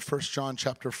the book of 1 John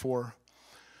chapter 4,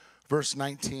 verse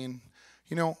 19.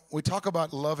 You know, we talk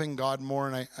about loving God more,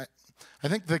 and I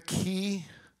think the key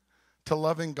to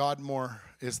loving God more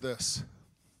is this.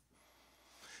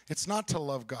 It's not to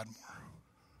love God more.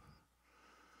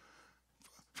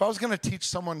 If I was going to teach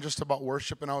someone just about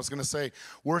worship and I was going to say,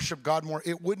 worship God more,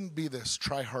 it wouldn't be this,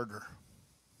 try harder.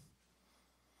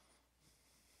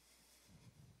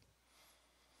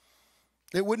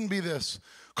 It wouldn't be this.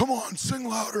 Come on, sing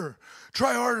louder,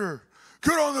 try harder,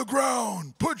 get on the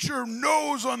ground, put your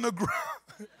nose on the ground.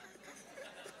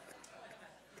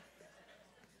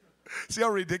 See how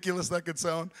ridiculous that could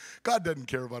sound? God doesn't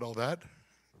care about all that.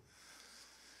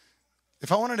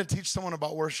 If I wanted to teach someone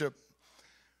about worship,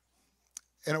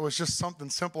 and it was just something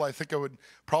simple, I think I would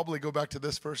probably go back to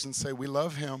this verse and say, we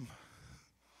love him.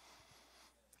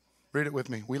 Read it with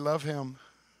me. We love him.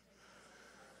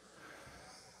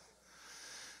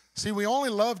 See, we only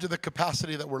love to the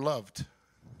capacity that we're loved.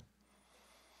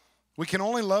 We can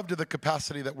only love to the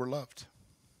capacity that we're loved.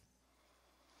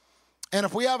 And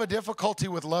if we have a difficulty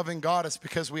with loving God, it's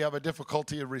because we have a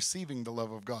difficulty of receiving the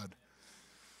love of God.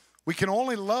 We can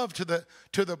only love to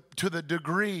the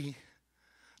degree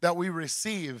that we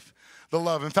receive the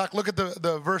love. In fact, look at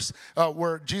the verse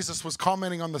where Jesus was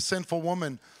commenting on the sinful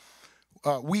woman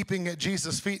weeping at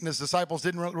Jesus' feet, and his disciples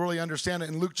didn't really understand it.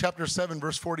 In Luke chapter 7,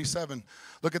 verse 47,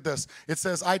 look at this. It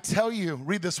says, I tell you,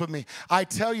 read this with me. I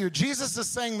tell you, Jesus is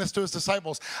saying this to his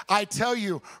disciples. I tell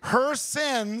you, her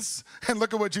sins, and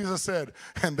look at what Jesus said,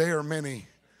 and they are many.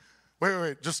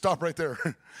 Wait, just stop right there.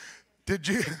 Did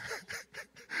you,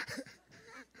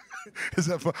 is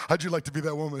that fun? How'd you like to be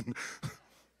that woman?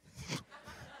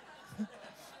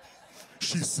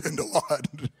 She sinned a lot.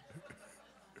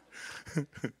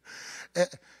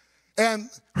 And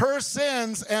her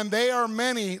sins, and they are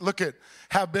many, look at,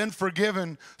 have been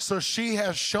forgiven. So she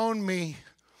has shown me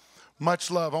much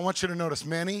love. I want you to notice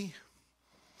many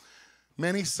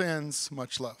sins,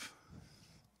 much love.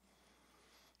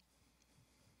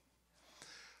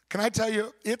 Can I tell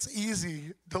you, it's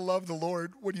easy to love the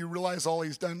Lord when you realize all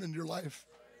he's done in your life.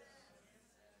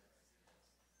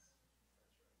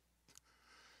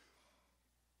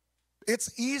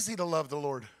 It's easy to love the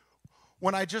Lord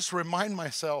when I just remind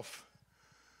myself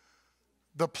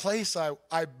the place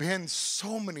I've been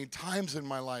so many times in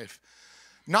my life,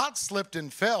 not slipped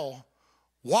and fell,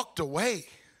 walked away.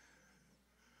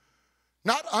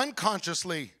 Not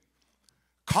unconsciously,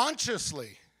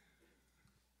 consciously.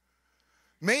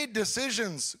 Made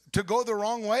decisions to go the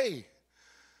wrong way.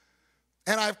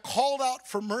 And I've called out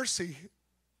for mercy.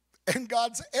 And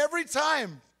God's every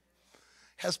time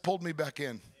has pulled me back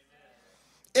in.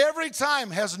 Every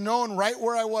time has known right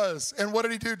where I was. And what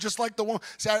did he do? Just like the woman.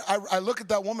 See, I look at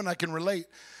that woman, I can relate.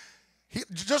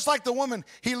 Just like the woman,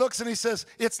 he looks and he says,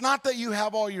 it's not that you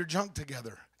have all your junk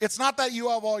together. It's not that you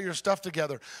have all your stuff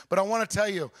together. But I want to tell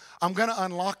you, I'm going to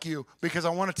unlock you because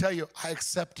I want to tell you, I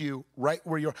accept you right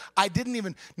where you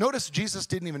are. Notice Jesus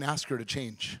didn't even ask her to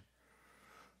change.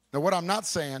 Now, what I'm not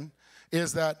saying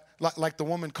is that, like the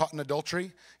woman caught in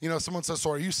adultery, someone says, so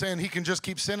are you saying he can just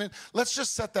keep sinning? Let's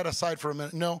just set that aside for a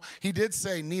minute. No, he did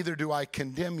say, neither do I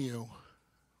condemn you.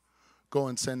 Go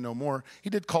and sin no more. He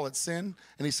did call it sin,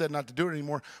 and he said not to do it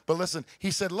anymore. But listen,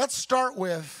 he said, let's start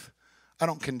with, I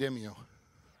don't condemn you.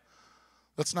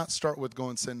 Let's not start with go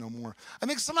and sin no more. I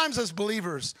think sometimes as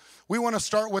believers, we want to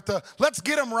start with let's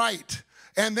get them right.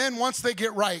 And then once they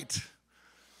get right,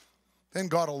 then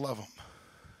God will love them.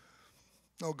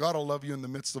 No, God will love you in the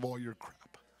midst of all your crap.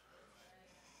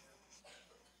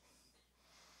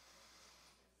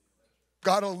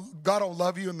 God will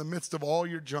love you in the midst of all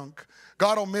your junk.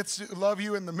 God will love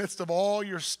you in the midst of all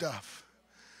your stuff.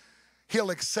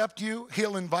 He'll accept you.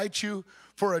 He'll invite you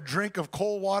for a drink of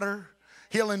cold water.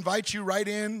 He'll invite you right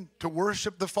in to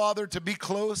worship the Father, to be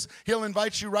close. He'll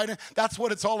invite you right in. That's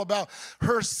what it's all about.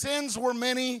 Her sins were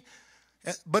many,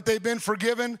 but they've been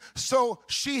forgiven. So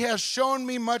she has shown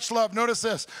me much love. Notice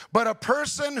this. But a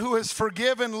person who is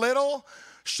forgiven little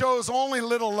shows only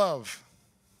little love.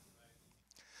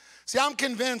 See, I'm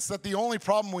convinced that the only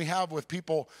problem we have with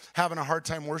people having a hard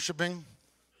time worshiping,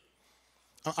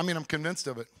 I'm convinced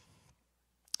of it,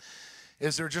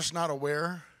 is they're just not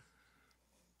aware,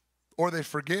 or they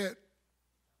forget.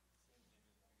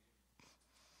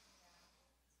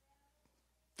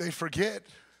 They forget,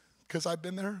 because I've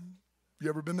been there. You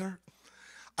ever been there?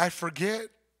 I forget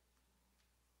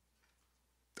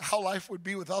how life would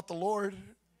be without the Lord.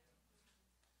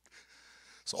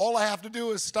 So all I have to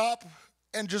do is stop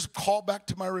and just call back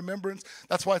to my remembrance.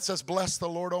 That's why it says, bless the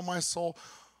Lord, O my soul.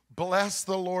 Bless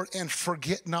the Lord and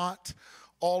forget not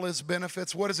all his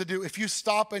benefits. What does it do? If you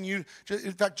stop and in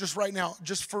fact, just right now,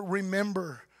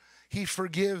 remember, he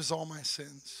forgives all my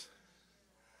sins.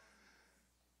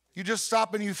 You just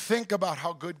stop and you think about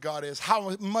how good God is,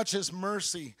 how much his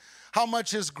mercy, how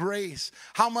much his grace,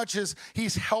 how much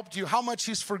he's helped you, how much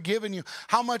he's forgiven you,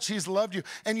 how much he's loved you.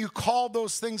 And you call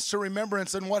those things to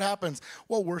remembrance, and what happens?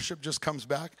 Well, worship just comes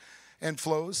back and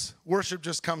flows. Worship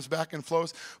just comes back and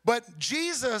flows. But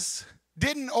Jesus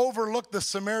didn't overlook the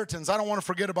Samaritans. I don't want to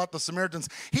forget about the Samaritans.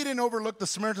 He didn't overlook the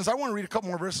Samaritans. I want to read a couple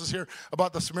more verses here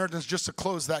about the Samaritans just to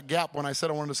close that gap when I said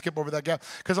I wanted to skip over that gap,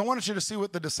 because I wanted you to see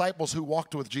what the disciples who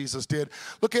walked with Jesus did.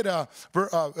 Look at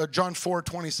John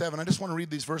 4:27. I just want to read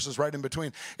these verses right in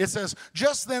between. It says,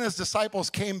 just then his disciples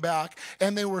came back,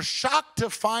 and they were shocked to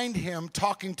find him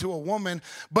talking to a woman,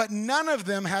 but none of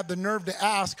them had the nerve to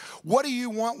ask, what do you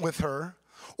want with her?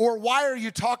 Or why are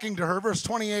you talking to her? Verse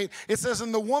 28, it says,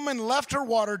 and the woman left her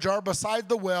water jar beside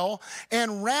the well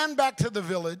and ran back to the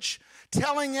village,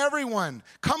 telling everyone,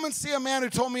 come and see a man who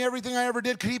told me everything I ever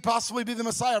did. Could he possibly be the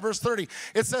Messiah? Verse 30,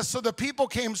 it says, so the people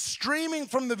came streaming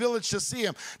from the village to see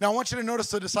him. Now I want you to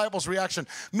notice the disciples' reaction.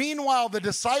 Meanwhile, the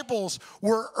disciples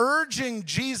were urging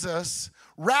Jesus,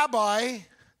 Rabbi,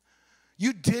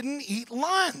 you didn't eat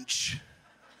lunch.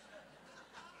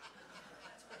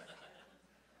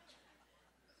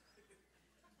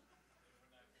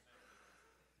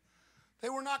 They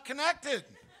were not connected.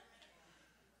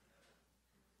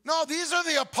 No, these are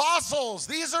the apostles.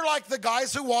 These are like the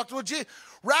guys who walked with Jesus.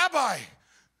 Rabbi,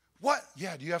 what?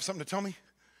 Yeah, do you have something to tell me?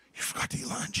 You forgot to eat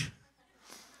lunch.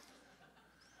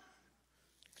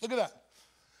 Look at that.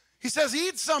 He says,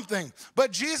 eat something.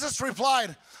 But Jesus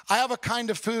replied, I have a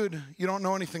kind of food you don't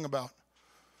know anything about.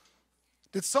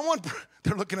 Did someone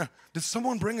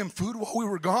bring him food while we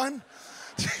were gone?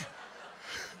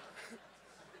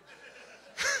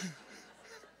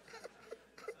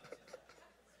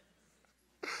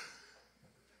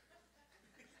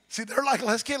 See, they're like,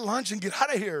 let's get lunch and get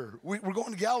out of here. We're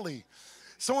going to Galilee.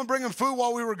 Someone bring him food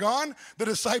while we were gone? The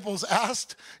disciples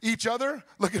asked each other.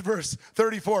 Look at verse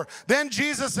 34. Then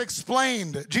Jesus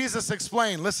explained,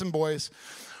 listen, boys,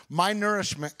 my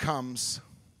nourishment comes,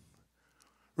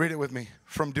 read it with me,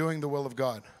 from doing the will of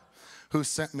God who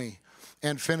sent me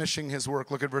and finishing his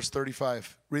work. Look at verse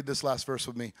 35. Read this last verse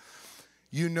with me.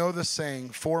 You know the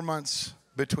saying, 4 months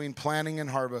between planting and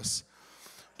harvest.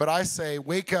 But I say,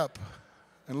 wake up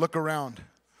and look around.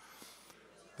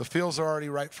 The fields are already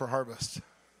ripe for harvest.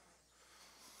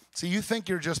 See, you think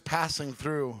you're just passing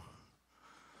through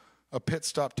a pit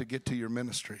stop to get to your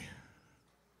ministry.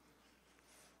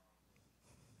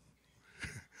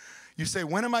 You say,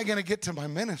 when am I going to get to my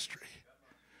ministry?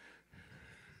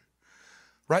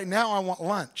 Right now, I want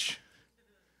lunch.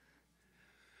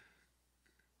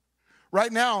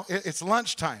 Right now, it's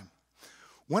lunchtime.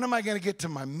 When am I going to get to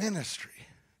my ministry?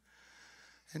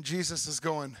 And Jesus is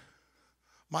going,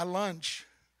 my lunch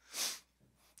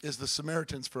is the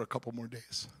Samaritans for a couple more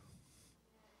days.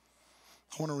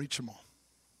 I want to reach them all.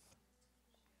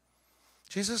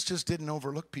 Jesus just didn't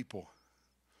overlook people.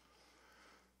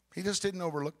 He just didn't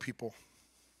overlook people.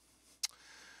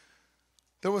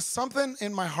 There was something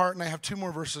in my heart, and I have 2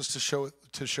 more verses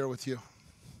to share with you.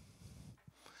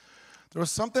 There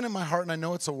was something in my heart, and I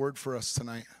know it's a word for us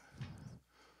tonight,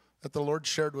 that the Lord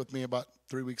shared with me about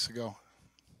 3 weeks ago.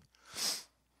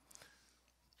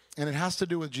 And it has to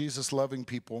do with Jesus loving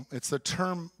people. It's the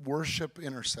term worship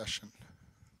intercession.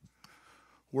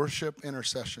 Worship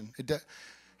intercession.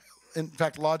 In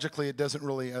fact, logically, it doesn't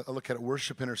really look at it.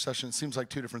 Worship intercession. It seems like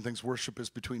 2 different things. Worship is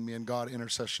between me and God.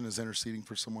 Intercession is interceding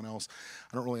for someone else.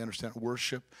 I don't really understand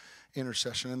worship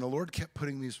intercession. And the Lord kept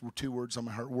putting these 2 words on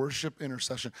my heart. Worship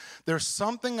intercession. There's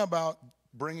something about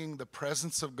bringing the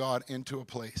presence of God into a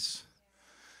place,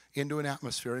 into an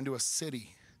atmosphere, into a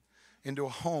city, into a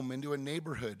home, into a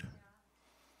neighborhood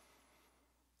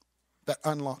that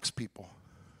unlocks people,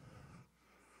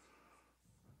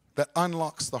 that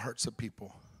unlocks the hearts of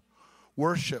people.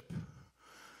 Worship,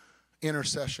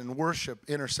 intercession, worship,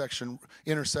 intercession.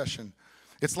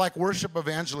 It's like worship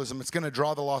evangelism. It's going to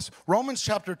draw the lost. Romans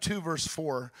chapter 2, verse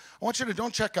 4. I want you to,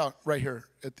 don't check out right here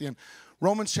at the end.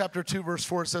 Romans chapter 2, verse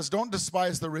 4, it says, don't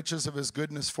despise the riches of his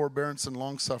goodness, forbearance, and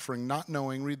long-suffering, not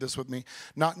knowing, read this with me,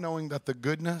 not knowing that the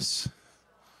goodness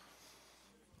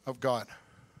of God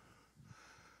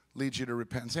leads you to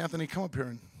repentance. Anthony, come up here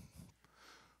and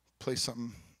play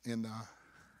something in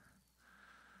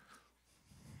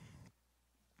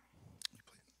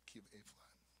key of A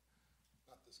flat.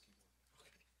 Not this keyboard. Okay.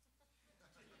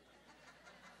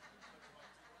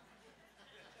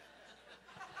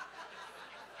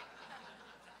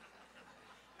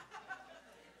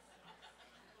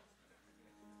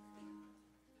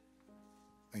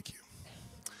 Thank you.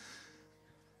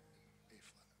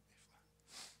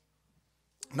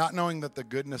 Not knowing that the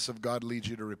goodness of God leads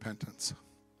you to repentance.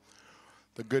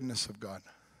 The goodness of God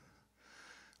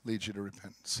leads you to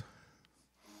repentance.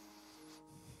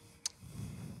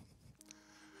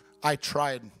 I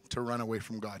tried to run away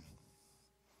from God.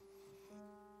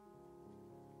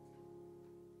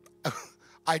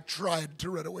 I tried to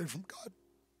run away from God,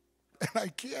 and I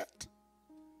can't.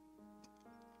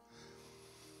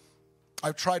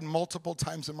 I've tried multiple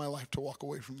times in my life to walk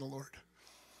away from the Lord.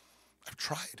 I've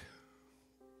tried.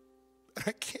 And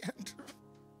I can't.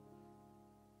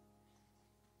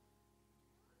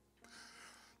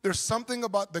 There's something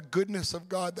about the goodness of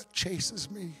God that chases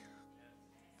me.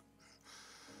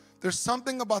 There's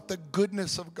something about the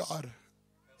goodness of God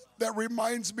that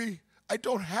reminds me I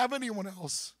don't have anyone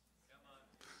else.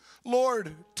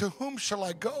 Lord, to whom shall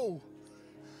I go?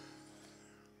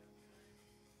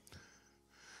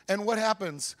 And what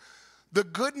happens? The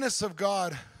goodness of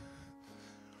God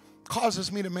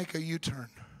causes me to make a U-turn.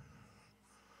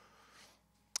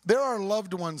 There are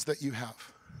loved ones that you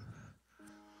have.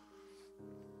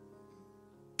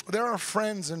 There are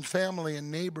friends and family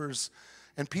and neighbors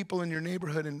and people in your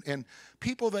neighborhood and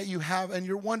people that you have, and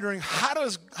you're wondering, how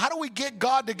do we get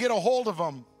God to get a hold of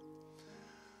them?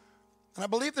 And I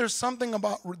believe there's something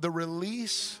about the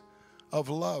release of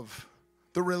love,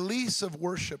 the release of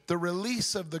worship, the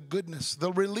release of the goodness,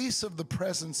 the release of the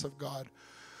presence of God,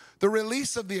 the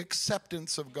release of the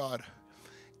acceptance of God,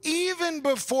 even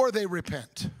before they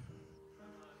repent.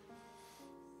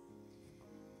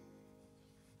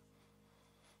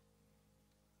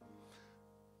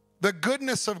 The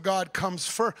goodness of God comes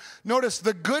first. Notice,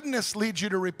 the goodness leads you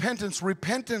to repentance.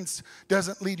 Repentance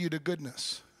doesn't lead you to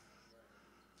goodness.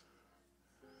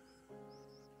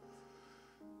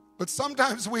 But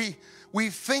sometimes we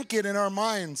think it in our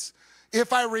minds.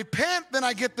 If I repent, then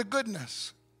I get the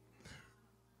goodness.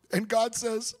 And God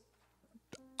says,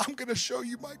 I'm going to show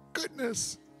you my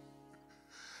goodness.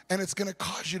 And it's going to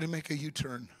cause you to make a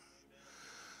U-turn.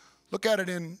 Look at it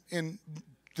in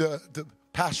the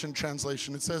Passion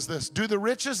Translation. It says this: do the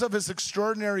riches of his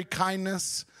extraordinary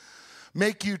kindness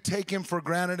make you take him for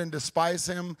granted and despise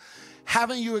him?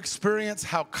 Haven't you experienced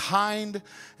how kind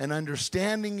and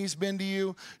understanding he's been to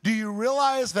you? Do you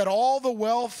realize that all the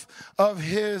wealth of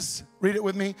his, read it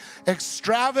with me,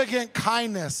 extravagant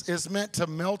kindness is meant to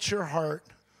melt your heart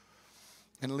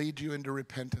and lead you into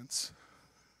repentance?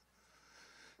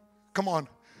 Come on.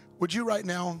 Would you right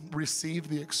now receive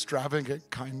the extravagant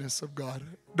kindness of God?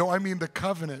 No, I mean the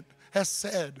covenant has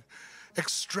said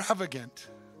extravagant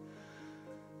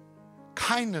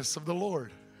kindness of the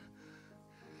Lord.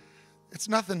 It's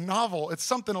nothing novel. It's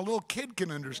something a little kid can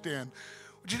understand.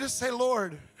 Would you just say,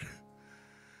 Lord,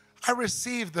 I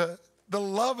receive the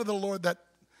love of the Lord that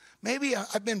maybe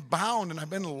I've been bound and I've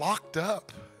been locked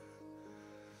up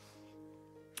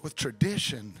with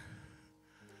tradition,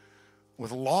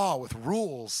 with law, with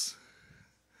rules.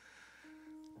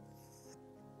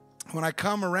 When I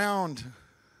come around,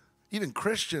 even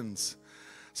Christians,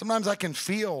 sometimes I can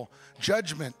feel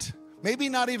judgment. Maybe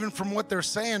not even from what they're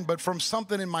saying, but from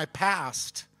something in my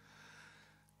past.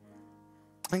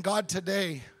 And God,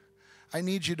 today, I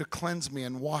need you to cleanse me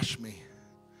and wash me.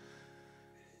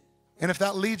 And if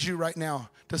that leads you right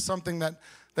now to something that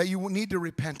you need to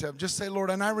repent of, just say, Lord,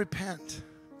 and I repent.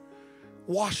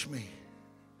 Wash me.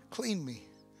 Clean me.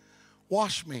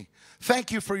 Wash me.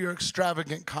 Thank you for your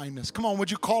extravagant kindness. Come on,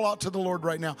 would you call out to the Lord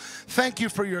right now? Thank you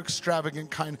for your extravagant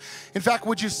kindness. In fact,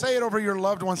 would you say it over your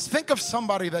loved ones? Think of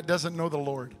somebody that doesn't know the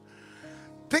Lord.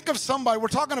 Think of somebody. We're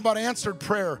talking about answered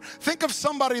prayer. Think of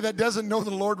somebody that doesn't know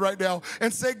the Lord right now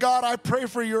and say, God, I pray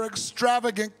for your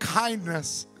extravagant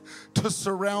kindness to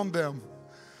surround them.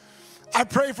 I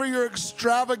pray for your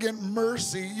extravagant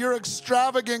mercy, your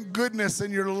extravagant goodness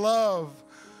and your love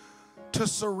to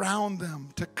surround them,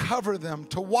 to cover them,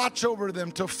 to watch over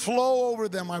them, to flow over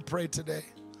them, I pray today.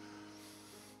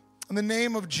 In the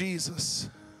name of Jesus,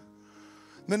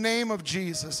 in the name of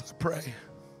Jesus, I pray.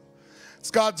 It's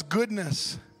God's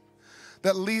goodness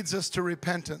that leads us to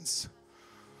repentance.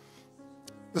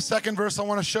 The second verse I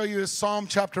want to show you is Psalm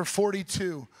chapter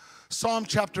 42. Psalm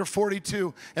chapter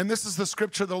 42. And this is the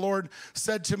scripture the Lord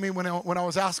said to me when I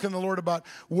was asking the Lord about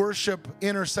worship,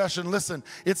 intercession. Listen,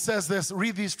 it says this.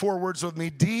 Read these 4 words with me.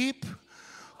 Deep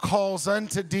calls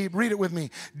unto deep. Read it with me.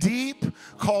 Deep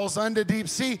calls unto deep.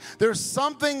 See, there's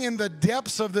something in the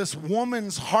depths of this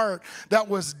woman's heart that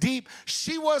was deep.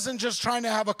 She wasn't just trying to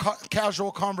have a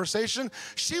casual conversation.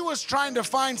 She was trying to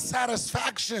find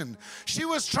satisfaction. She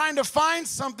was trying to find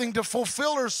something to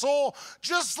fulfill her soul,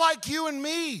 just like you and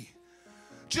me.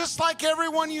 Just like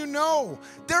everyone you know.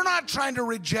 They're not trying to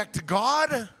reject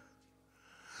God.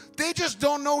 They just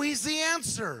don't know he's the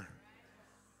answer.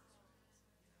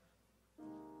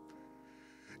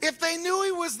 If they knew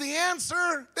he was the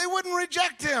answer, they wouldn't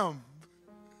reject him.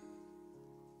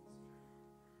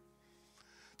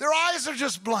 Their eyes are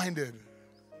just blinded.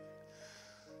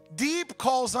 Deep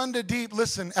calls unto deep.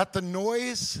 Listen, at the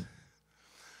noise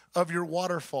of your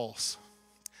waterfalls.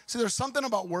 See, there's something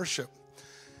about worship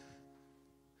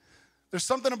There's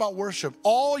something about worship.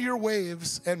 All your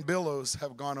waves and billows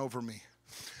have gone over me.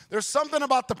 There's something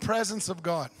about the presence of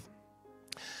God.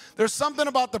 There's something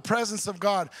about the presence of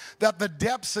God that the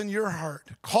depths in your heart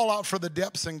call out for the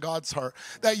depths in God's heart,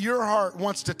 that your heart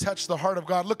wants to touch the heart of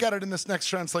God. Look at it in this next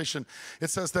translation. It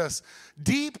says this,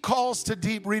 deep calls to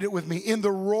deep, read it with me, in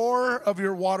the roar of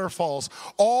your waterfalls,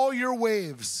 all your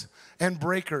waves and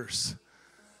breakers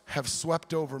have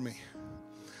swept over me.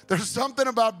 There's something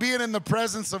about being in the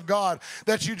presence of God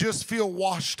that you just feel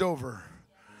washed over.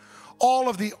 All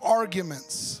of the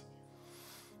arguments,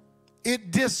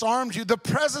 it disarms you. The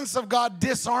presence of God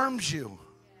disarms you.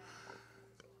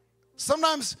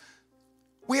 Sometimes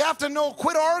we have to know,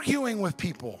 quit arguing with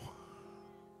people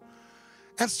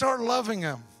and start loving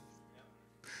them.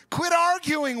 Quit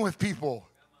arguing with people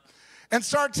and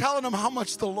start telling them how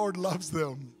much the Lord loves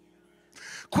them.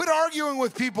 Quit arguing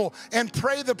with people and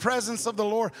pray the presence of the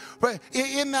Lord. But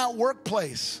in that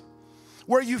workplace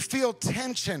where you feel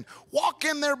tension, walk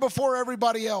in there before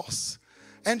everybody else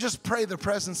and just pray the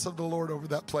presence of the Lord over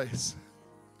that place.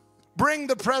 Bring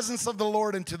the presence of the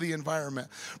Lord into the environment.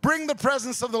 Bring the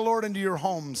presence of the Lord into your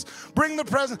homes. Bring the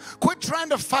presence. Quit trying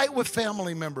to fight with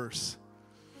family members.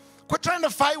 Quit trying to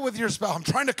fight with your spouse. I'm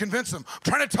trying to convince them.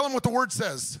 I'm trying to tell them what the word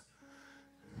says.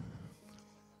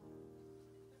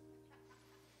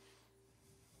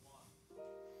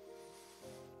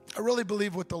 I really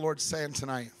believe what the Lord's saying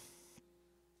tonight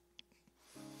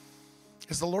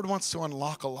is the Lord wants to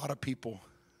unlock a lot of people.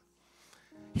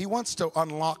 He wants to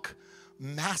unlock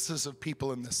masses of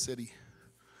people in this city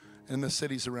and the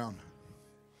cities around.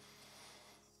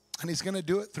 And he's going to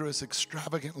do it through his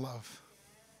extravagant love,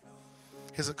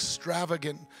 his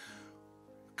extravagant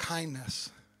kindness,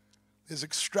 his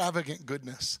extravagant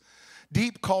goodness.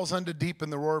 Deep calls unto deep in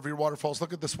the roar of your waterfalls.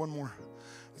 Look at this one more.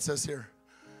 It says here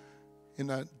in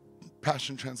the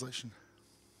Passion Translation.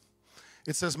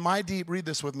 It says, my deep, read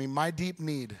this with me, my deep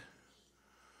need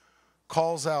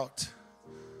calls out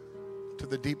to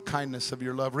the deep kindness of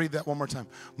your love. Read that one more time.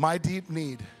 My deep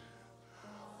need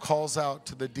calls out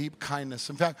to the deep kindness.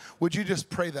 In fact, would you just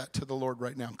pray that to the Lord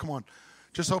right now? Come on.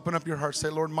 Just open up your heart. Say,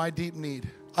 Lord, my deep need.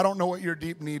 I don't know what your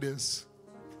deep need is.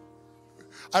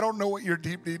 I don't know what your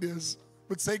deep need is.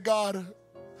 But say, God,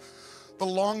 the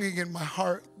longing in my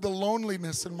heart, the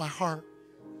loneliness in my heart,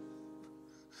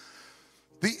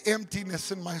 the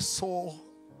emptiness in my soul,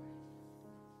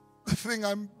 the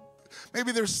thing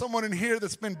maybe there's someone in here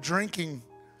that's been drinking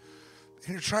and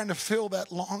you're trying to fill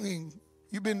that longing.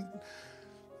 You've been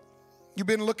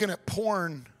looking at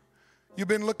porn. You've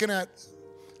been looking at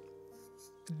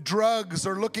drugs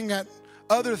or looking at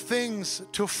other things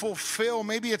to fulfill.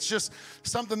 Maybe it's just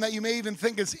something that you may even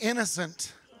think is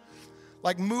innocent,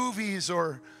 like movies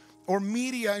or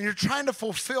media, and you're trying to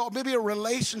fulfill maybe a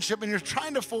relationship and you're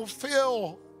trying to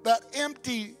fulfill that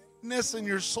emptiness in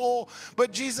your soul.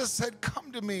 But Jesus said,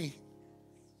 come to me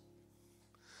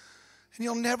and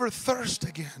you'll never thirst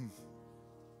again.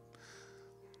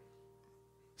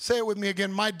 Say it with me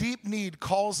again. My deep need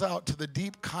calls out to the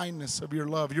deep kindness of your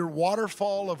love. Your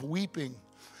waterfall of weeping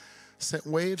sent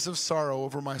waves of sorrow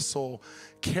over my soul,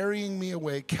 carrying me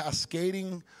away,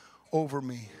 cascading over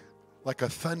me like a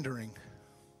thundering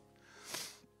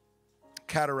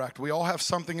cataract. We all have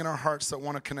something in our hearts that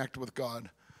want to connect with God.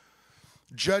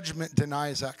 Judgment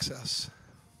denies access.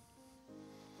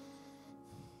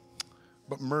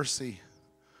 But mercy,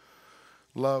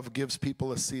 love gives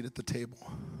people a seat at the table.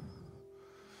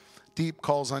 Deep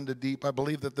calls unto deep. I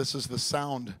believe that this is the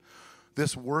sound,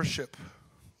 this worship,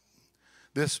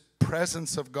 this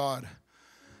presence of God,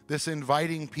 this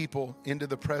inviting people into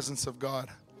the presence of God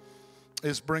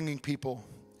is bringing people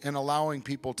and allowing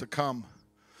people to come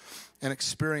and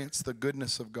experience the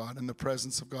goodness of God and the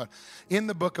presence of God. In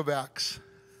the book of Acts,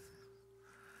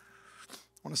 I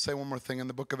want to say one more thing. In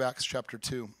the book of Acts chapter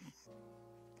 2,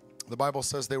 the Bible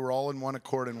says they were all in one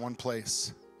accord in one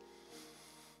place.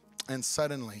 And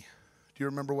suddenly, do you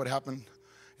remember what happened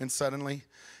in suddenly?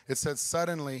 It said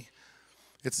suddenly,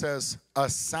 it says a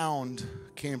sound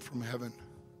came from heaven.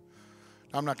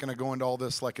 I'm not going to go into all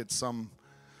this like it's some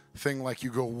thing like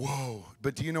you go, whoa.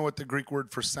 But do you know what the Greek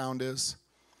word for sound is?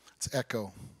 It's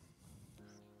echo.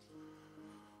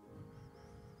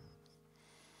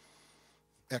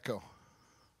 Echo.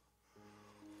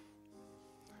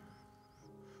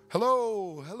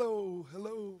 Hello, hello,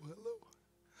 hello, hello.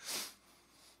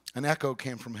 An echo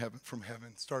came from heaven,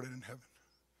 started in heaven.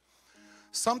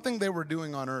 Something they were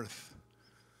doing on earth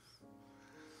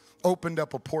opened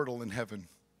up a portal in heaven.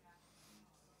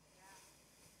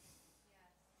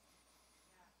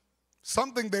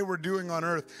 Something they were doing on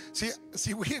earth. See,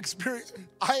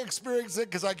 I experience it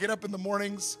because I get up in the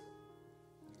mornings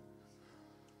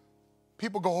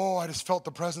People go, oh, I just felt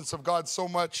the presence of God so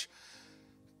much.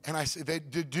 And I say,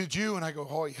 did you? And I go,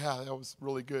 oh, yeah, that was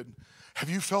really good. Have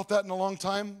you felt that in a long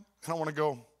time? And I want to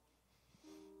go,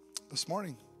 this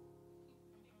morning.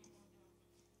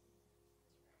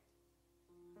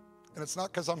 And it's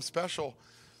not because I'm special,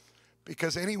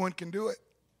 because anyone can do it.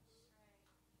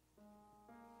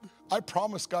 I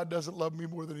promise God doesn't love me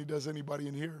more than he does anybody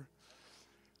in here.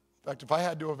 In fact, if I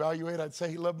had to evaluate, I'd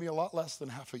say he loved me a lot less than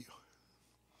half of you.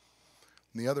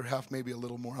 And the other half, maybe a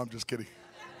little more. I'm just kidding.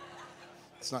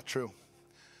 It's not true.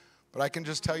 But I can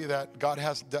just tell you that God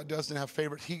doesn't have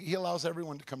favorites. He allows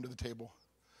everyone to come to the table.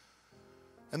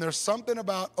 And there's something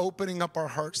about opening up our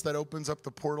hearts that opens up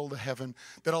the portal to heaven,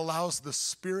 that allows the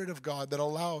Spirit of God, that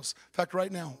allows, in fact,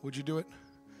 right now, would you do it?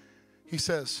 He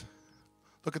says,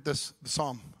 look at this, the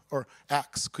Psalm, or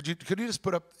Acts. Could you just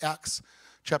put up Acts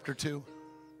chapter 2?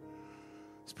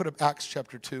 Let's put up Acts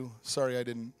chapter 2. Sorry, I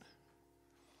didn't.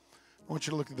 I want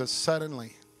you to look at this.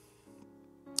 Suddenly,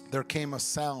 there came a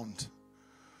sound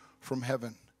from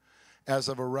heaven as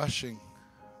of a rushing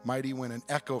mighty wind, an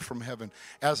echo from heaven,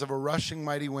 as of a rushing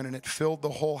mighty wind, and it filled the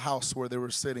whole house where they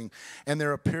were sitting. And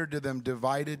there appeared to them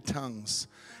divided tongues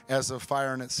as of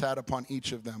fire, and it sat upon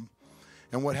each of them.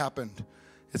 And what happened?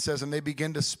 It says, and they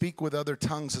began to speak with other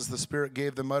tongues as the Spirit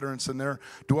gave them utterance. And there,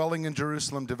 dwelling in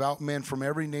Jerusalem, devout men from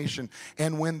every nation.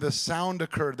 And when the sound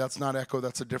occurred, that's not echo,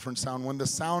 that's a different sound. When the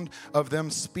sound of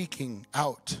them speaking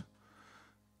out,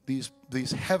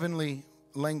 these heavenly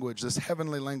language, this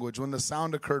heavenly language, when the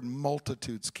sound occurred,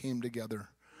 multitudes came together.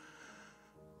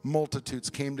 Multitudes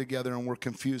came together and were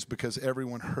confused because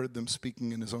everyone heard them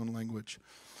speaking in his own language.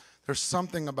 There's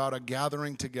something about a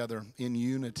gathering together in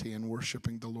unity and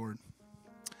worshiping the Lord.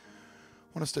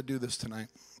 I want us to do this tonight.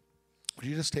 Would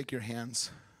you just take your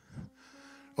hands,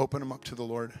 open them up to the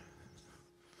Lord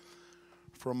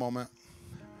for a moment?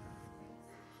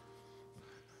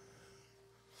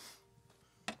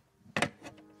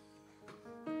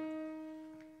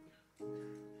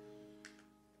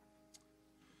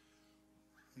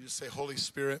 You just say, Holy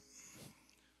Spirit,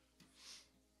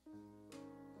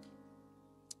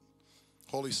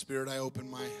 Holy Spirit, I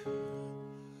open my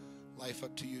life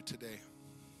up to you today.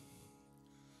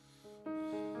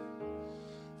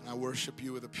 And I worship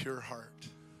you with a pure heart.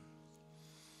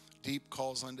 Deep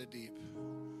calls unto deep.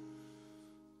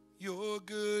 Your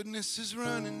goodness is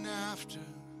running after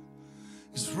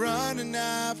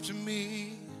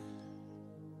me.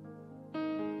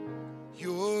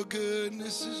 Your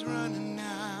goodness is running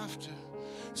after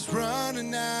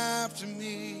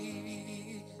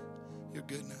me.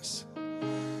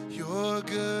 Your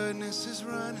goodness is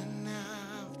running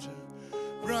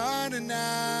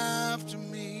after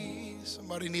me.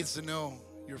 Somebody needs to know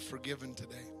you're forgiven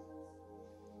today.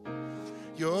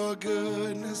 Your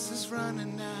goodness is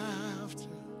running after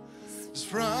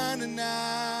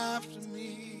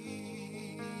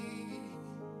me.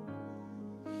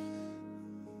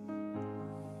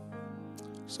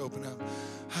 Just open up.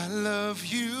 I love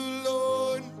you,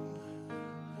 Lord,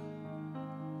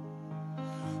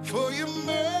 for your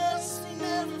mercy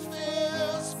never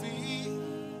fails me.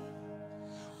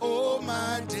 All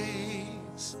my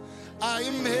days I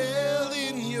am held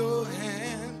in your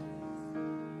hand.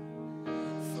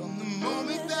 From the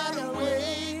moment that I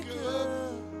wake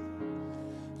up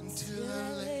until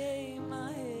I lay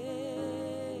my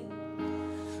head,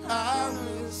 I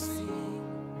will sing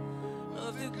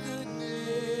of the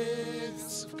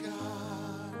goodness of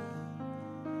God.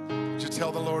 Would you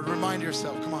tell the Lord, remind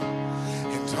yourself, come on.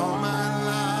 And all my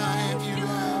life you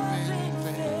have been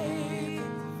faithful.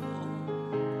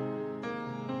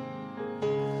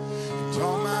 And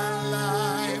all my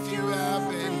life you have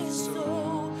been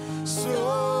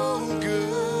so good.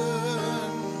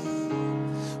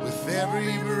 With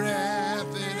every breath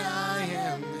that I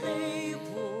am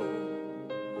able,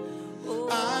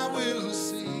 I will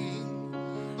sing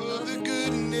of the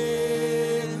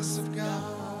goodness of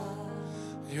God.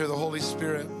 You hear the Holy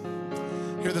Spirit.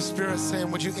 Hear the Spirit saying,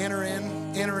 would you enter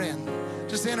in? Enter in.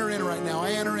 Just enter in right now.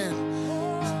 I enter in.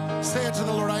 Say it to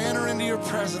the Lord. I enter into your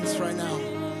presence right now.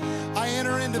 I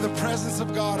enter into the presence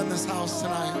of God in this house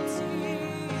tonight.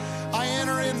 I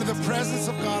enter into the presence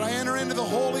of God. I enter into the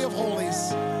Holy of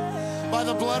Holies by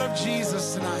the blood of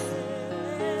Jesus tonight.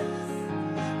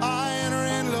 I enter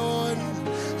in, Lord.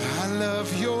 I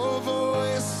love your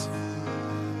voice.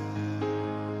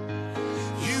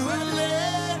 You have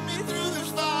led me through the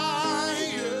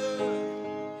fire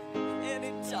and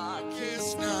in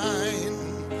darkest night.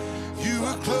 You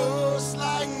are close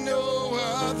like no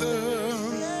other.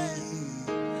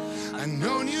 I've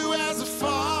known you as a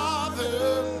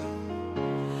father.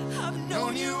 I've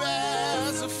known you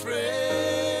as a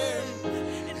friend.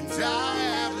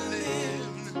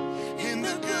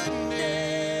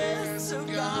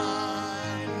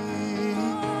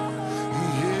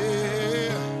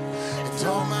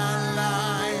 all my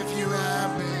life you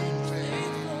have been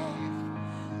faithful.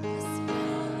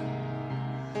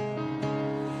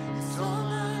 All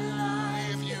my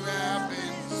life you have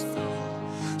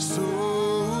been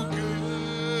so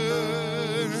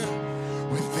good.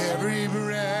 With every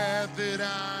breath that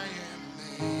I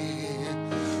am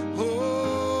made,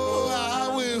 oh,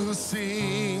 I will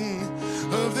sing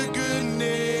of the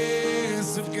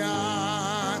goodness of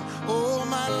God. All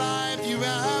my life you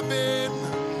have been,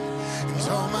 and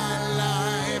all my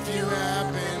life you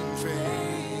have been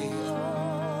faithful.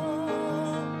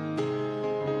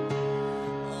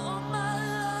 All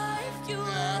my life you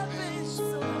have been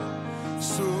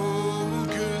So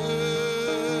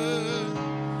good.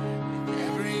 With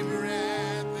every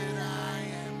breath that I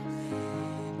am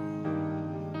made,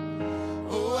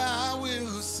 oh, I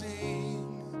will sing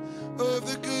of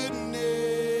the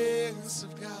goodness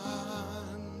of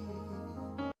God.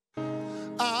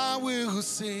 I will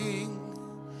sing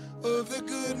of the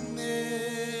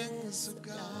goodness of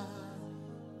God.